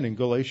man in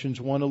Galatians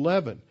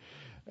 1:11.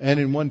 And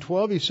in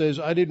 1:12 he says,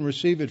 I didn't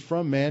receive it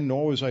from man,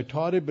 nor was I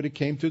taught it, but it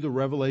came through the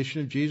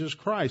revelation of Jesus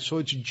Christ. So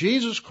it's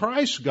Jesus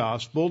Christ's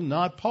gospel,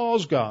 not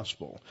Paul's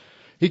gospel.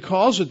 He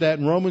calls it that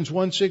in Romans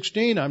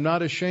 1:16. I'm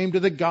not ashamed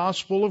of the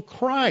gospel of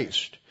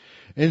Christ.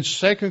 In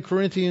 2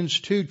 Corinthians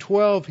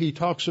 2:12, he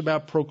talks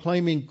about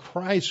proclaiming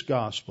Christ's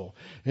gospel.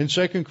 In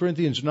 2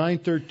 Corinthians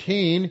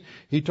 9:13,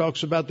 he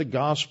talks about the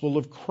gospel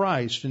of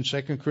Christ. In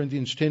 2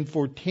 Corinthians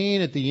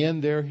 10:14, at the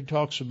end there, he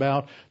talks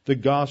about the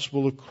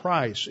gospel of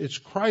Christ. It's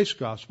Christ's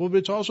gospel, but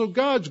it's also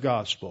God's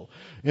gospel.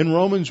 In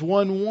Romans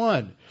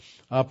 1:1,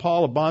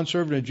 Paul, a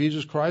bondservant of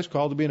Jesus Christ,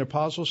 called to be an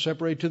apostle,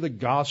 separated to the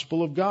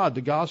gospel of God.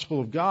 The gospel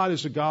of God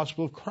is the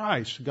gospel of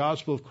Christ. The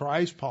gospel of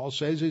Christ, Paul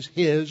says, is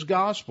his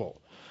gospel.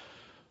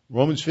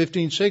 Romans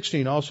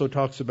 15:16 also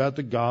talks about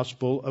the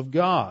gospel of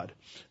God.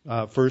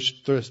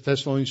 1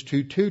 Thessalonians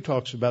 2:2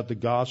 talks about the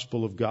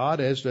gospel of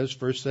God, as does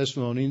 1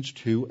 Thessalonians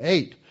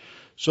 2:8.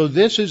 So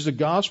this is the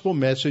gospel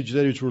message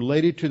that is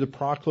related to the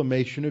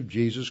proclamation of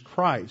Jesus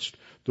Christ.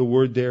 The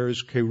word there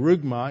is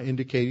kerugma,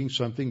 indicating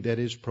something that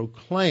is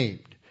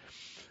proclaimed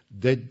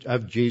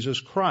of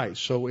Jesus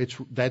Christ. So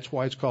that's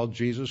why it's called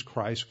Jesus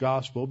Christ's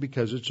gospel,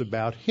 because it's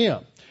about him.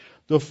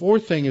 The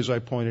fourth thing, as I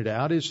pointed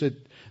out, is that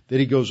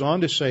he goes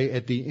on to say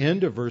at the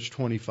end of verse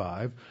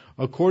 25,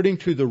 according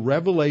to the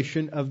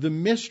revelation of the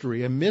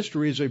mystery. A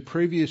mystery is a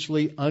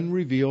previously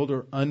unrevealed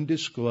or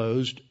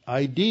undisclosed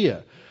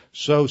idea.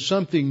 So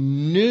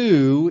something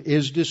new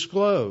is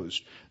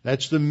disclosed.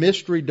 That's the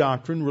mystery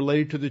doctrine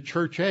related to the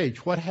church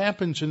age. What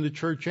happens in the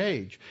church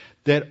age?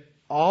 That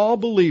all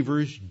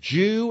believers,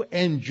 Jew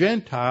and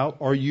Gentile,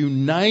 are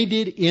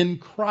united in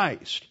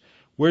Christ,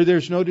 where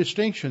there's no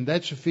distinction.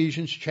 That's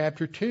Ephesians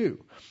chapter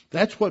 2.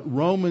 That's what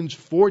Romans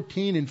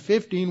 14 and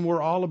 15 were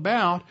all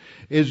about,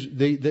 is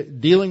the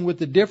dealing with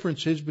the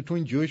differences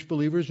between Jewish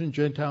believers and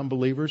Gentile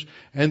believers,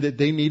 and that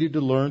they needed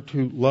to learn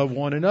to love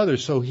one another.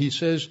 So he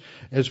says,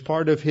 as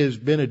part of his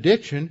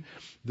benediction,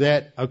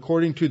 that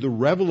according to the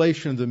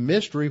revelation of the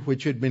mystery,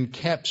 which had been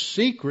kept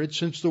secret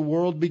since the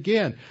world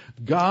began,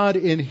 God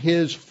in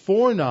his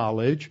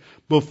foreknowledge,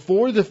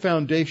 before the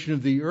foundation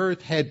of the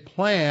earth, had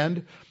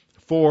planned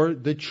for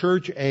the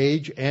church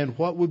age and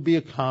what would be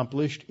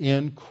accomplished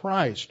in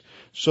Christ.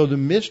 So the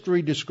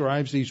mystery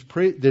describes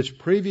this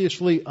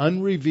previously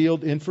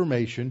unrevealed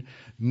information,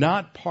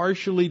 not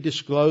partially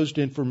disclosed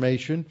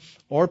information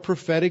or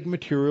prophetic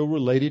material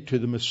related to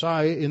the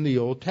Messiah in the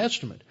Old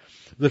Testament.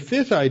 The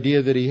fifth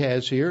idea that he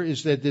has here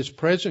is that this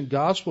present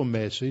gospel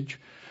message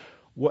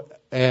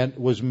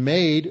was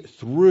made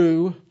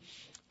through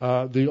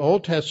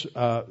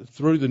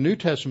through the New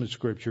Testament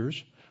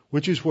scriptures,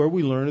 which is where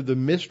we learn of the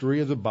mystery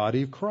of the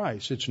body of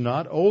Christ. It's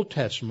not Old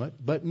Testament,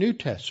 but New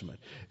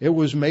Testament. It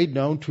was made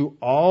known to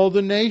all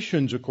the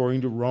nations,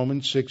 according to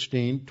Romans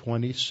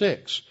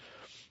 16:26.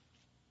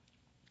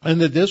 And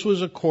that this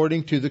was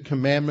according to the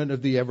commandment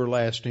of the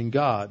everlasting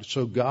God.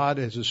 So God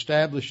has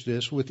established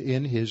this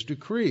within his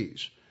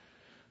decrees,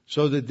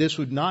 so that this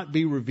would not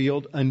be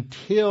revealed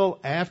until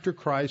after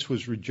Christ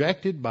was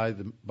rejected by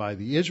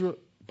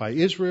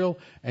Israel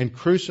and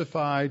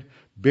crucified,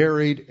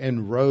 buried,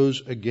 and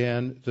rose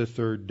again the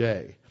third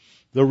day.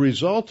 The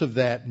result of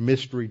that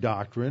mystery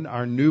doctrine,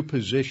 our new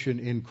position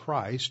in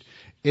Christ,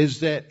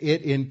 is that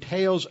it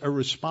entails a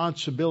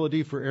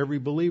responsibility for every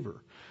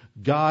believer.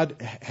 God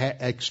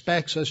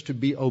expects us to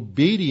be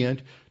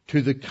obedient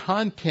to the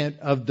content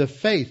of the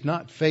faith,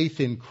 not faith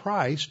in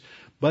Christ,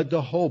 but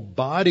the whole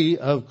body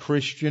of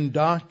Christian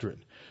doctrine.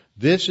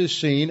 This is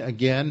seen,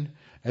 again,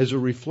 as a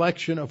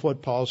reflection of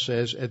what Paul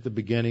says at the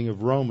beginning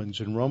of Romans.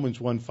 In Romans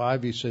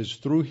 1:5, he says,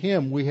 through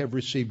him we have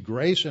received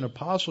grace and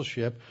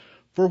apostleship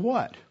for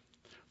what?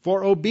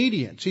 For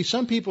obedience. See,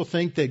 some people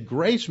think that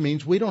grace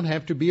means we don't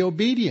have to be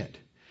obedient.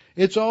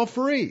 It's all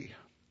free.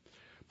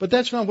 But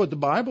that's not what the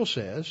Bible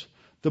says.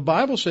 The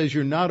Bible says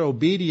you're not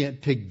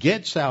obedient to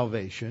get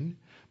salvation,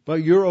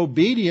 but you're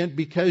obedient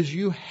because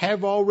you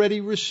have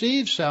already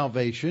received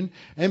salvation,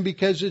 and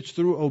because it's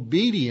through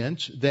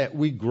obedience that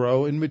we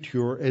grow and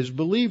mature as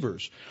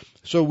believers.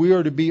 So we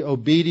are to be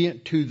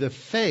obedient to the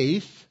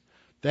faith,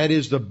 that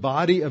is the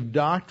body of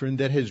doctrine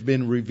that has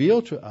been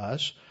revealed to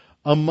us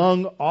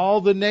among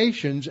all the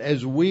nations,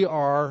 as we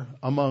are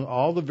among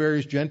all the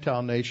various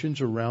Gentile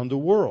nations around the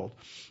world.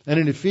 And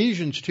in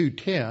Ephesians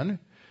 2:10,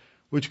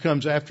 which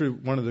comes after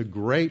one of the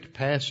great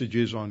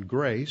passages on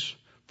grace,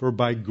 for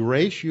by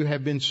grace you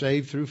have been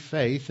saved through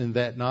faith, and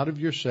that not of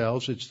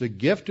yourselves. It's the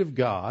gift of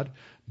God,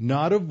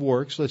 not of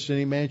works, lest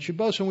any man should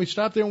boast. And we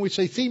stop there and we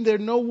say, see, there are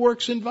no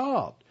works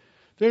involved.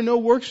 There are no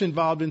works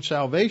involved in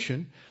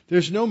salvation.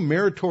 There's no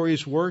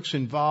meritorious works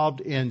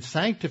involved in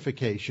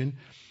sanctification.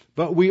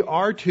 But we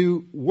are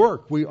to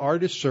work. We are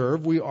to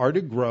serve. We are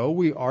to grow.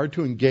 We are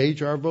to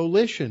engage our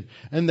volition.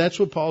 And that's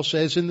what Paul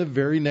says in the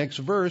very next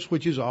verse,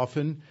 which is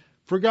often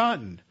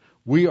forgotten.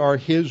 We are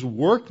his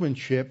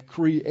workmanship,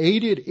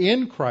 created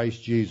in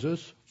Christ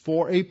Jesus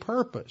for a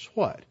purpose.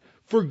 What?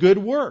 For good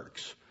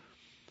works.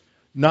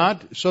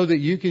 Not so that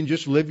you can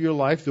just live your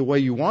life the way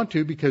you want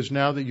to, because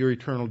now that your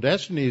eternal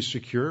destiny is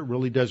secure, it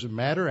really doesn't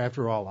matter.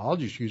 After all, I'll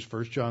just use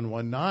 1 John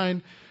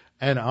 1:9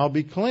 and I'll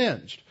be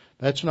cleansed.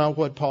 That's not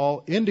what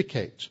Paul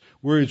indicates.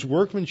 We're his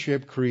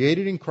workmanship,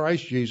 created in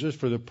Christ Jesus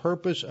for the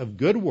purpose of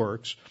good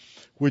works,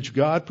 which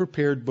God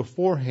prepared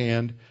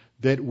beforehand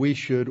that we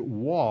should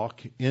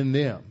walk in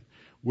them.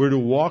 We're to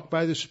walk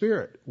by the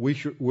Spirit.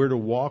 We're to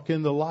walk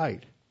in the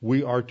light.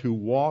 We are to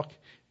walk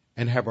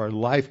and have our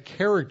life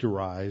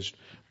characterized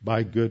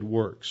by good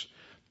works.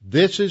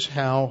 This is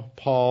how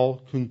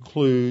Paul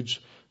concludes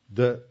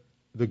the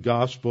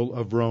Gospel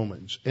of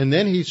Romans. And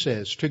then he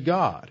says, to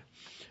God.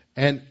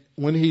 And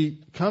when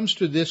he comes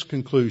to this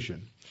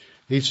conclusion,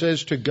 he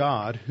says, to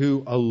God,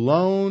 who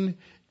alone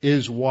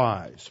is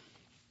wise.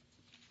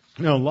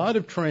 Now, a lot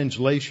of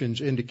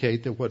translations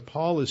indicate that what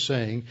Paul is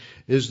saying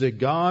is that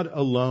God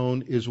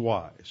alone is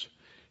wise.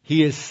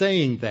 He is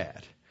saying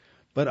that.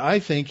 But I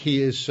think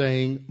he is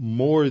saying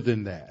more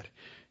than that.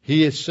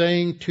 He is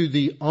saying to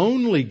the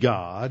only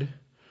God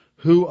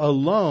who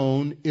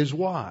alone is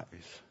wise.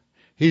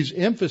 He's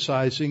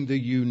emphasizing the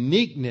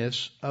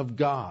uniqueness of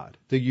God,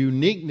 the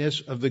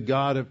uniqueness of the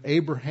God of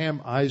Abraham,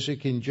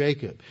 Isaac, and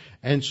Jacob.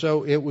 And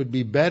so it would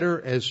be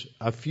better, as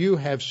a few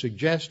have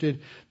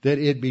suggested, that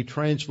it be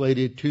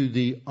translated to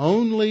the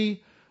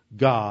only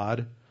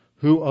God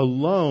who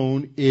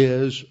alone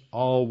is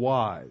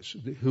all-wise,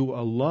 who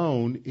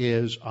alone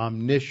is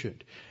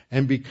omniscient.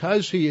 And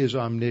because He is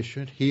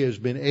omniscient, He has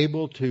been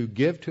able to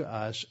give to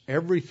us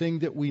everything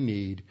that we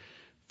need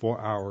for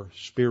our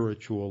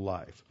spiritual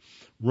life.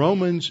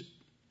 Romans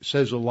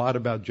says a lot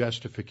about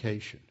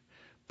justification,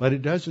 but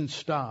it doesn't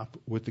stop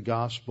with the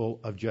gospel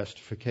of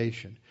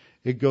justification.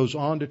 It goes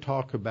on to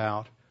talk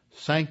about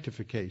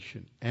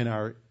sanctification and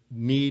our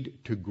need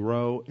to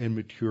grow and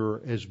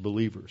mature as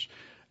believers.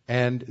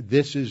 And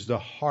this is the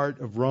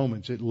heart of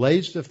Romans. It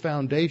lays the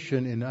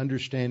foundation in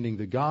understanding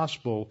the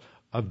gospel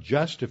of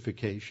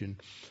justification,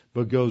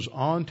 but goes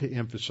on to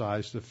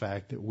emphasize the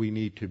fact that we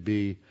need to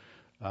be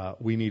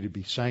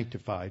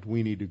sanctified.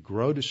 We need to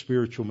grow to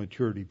spiritual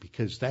maturity,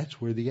 because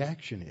that's where the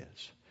action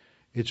is.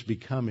 It's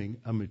becoming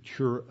a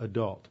mature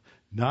adult,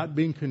 not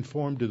being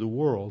conformed to the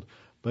world,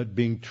 but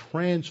being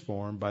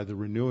transformed by the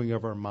renewing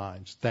of our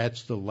minds.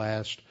 That's the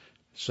last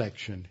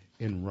section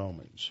in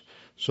Romans.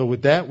 So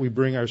with that, we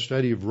bring our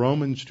study of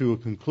Romans to a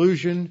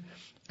conclusion,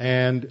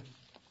 and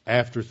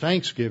after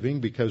Thanksgiving,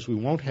 because we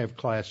won't have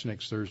class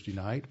next Thursday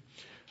night,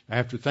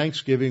 after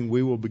Thanksgiving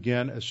we will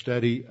begin a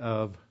study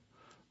of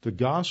the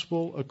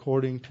gospel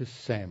according to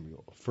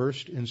Samuel,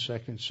 1st and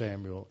 2nd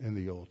Samuel in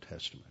the Old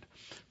Testament.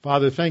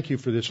 Father, thank you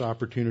for this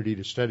opportunity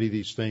to study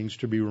these things,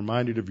 to be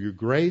reminded of your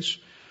grace,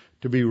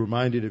 to be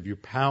reminded of your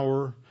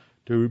power,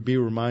 to be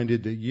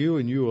reminded that you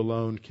and you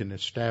alone can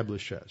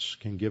establish us,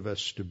 can give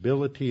us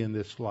stability in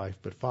this life.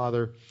 But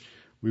Father,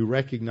 we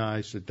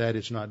recognize that that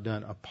is not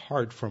done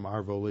apart from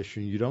our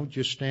volition. You don't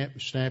just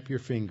snap your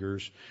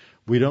fingers.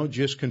 We don't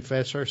just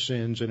confess our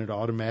sins and it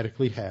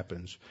automatically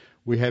happens.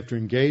 We have to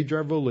engage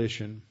our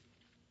volition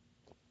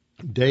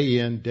day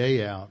in,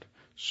 day out,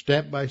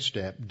 step by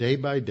step, day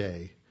by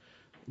day,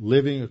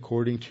 living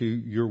according to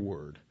your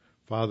word.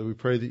 Father, we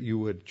pray that you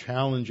would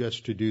challenge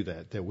us to do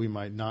that we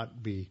might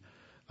not be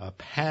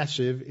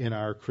passive in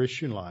our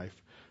Christian life,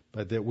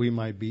 but that we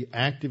might be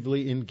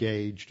actively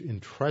engaged in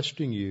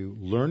trusting you,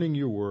 learning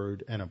your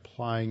word, and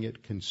applying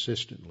it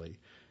consistently.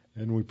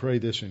 And we pray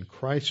this in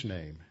Christ's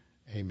name.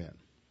 Amen.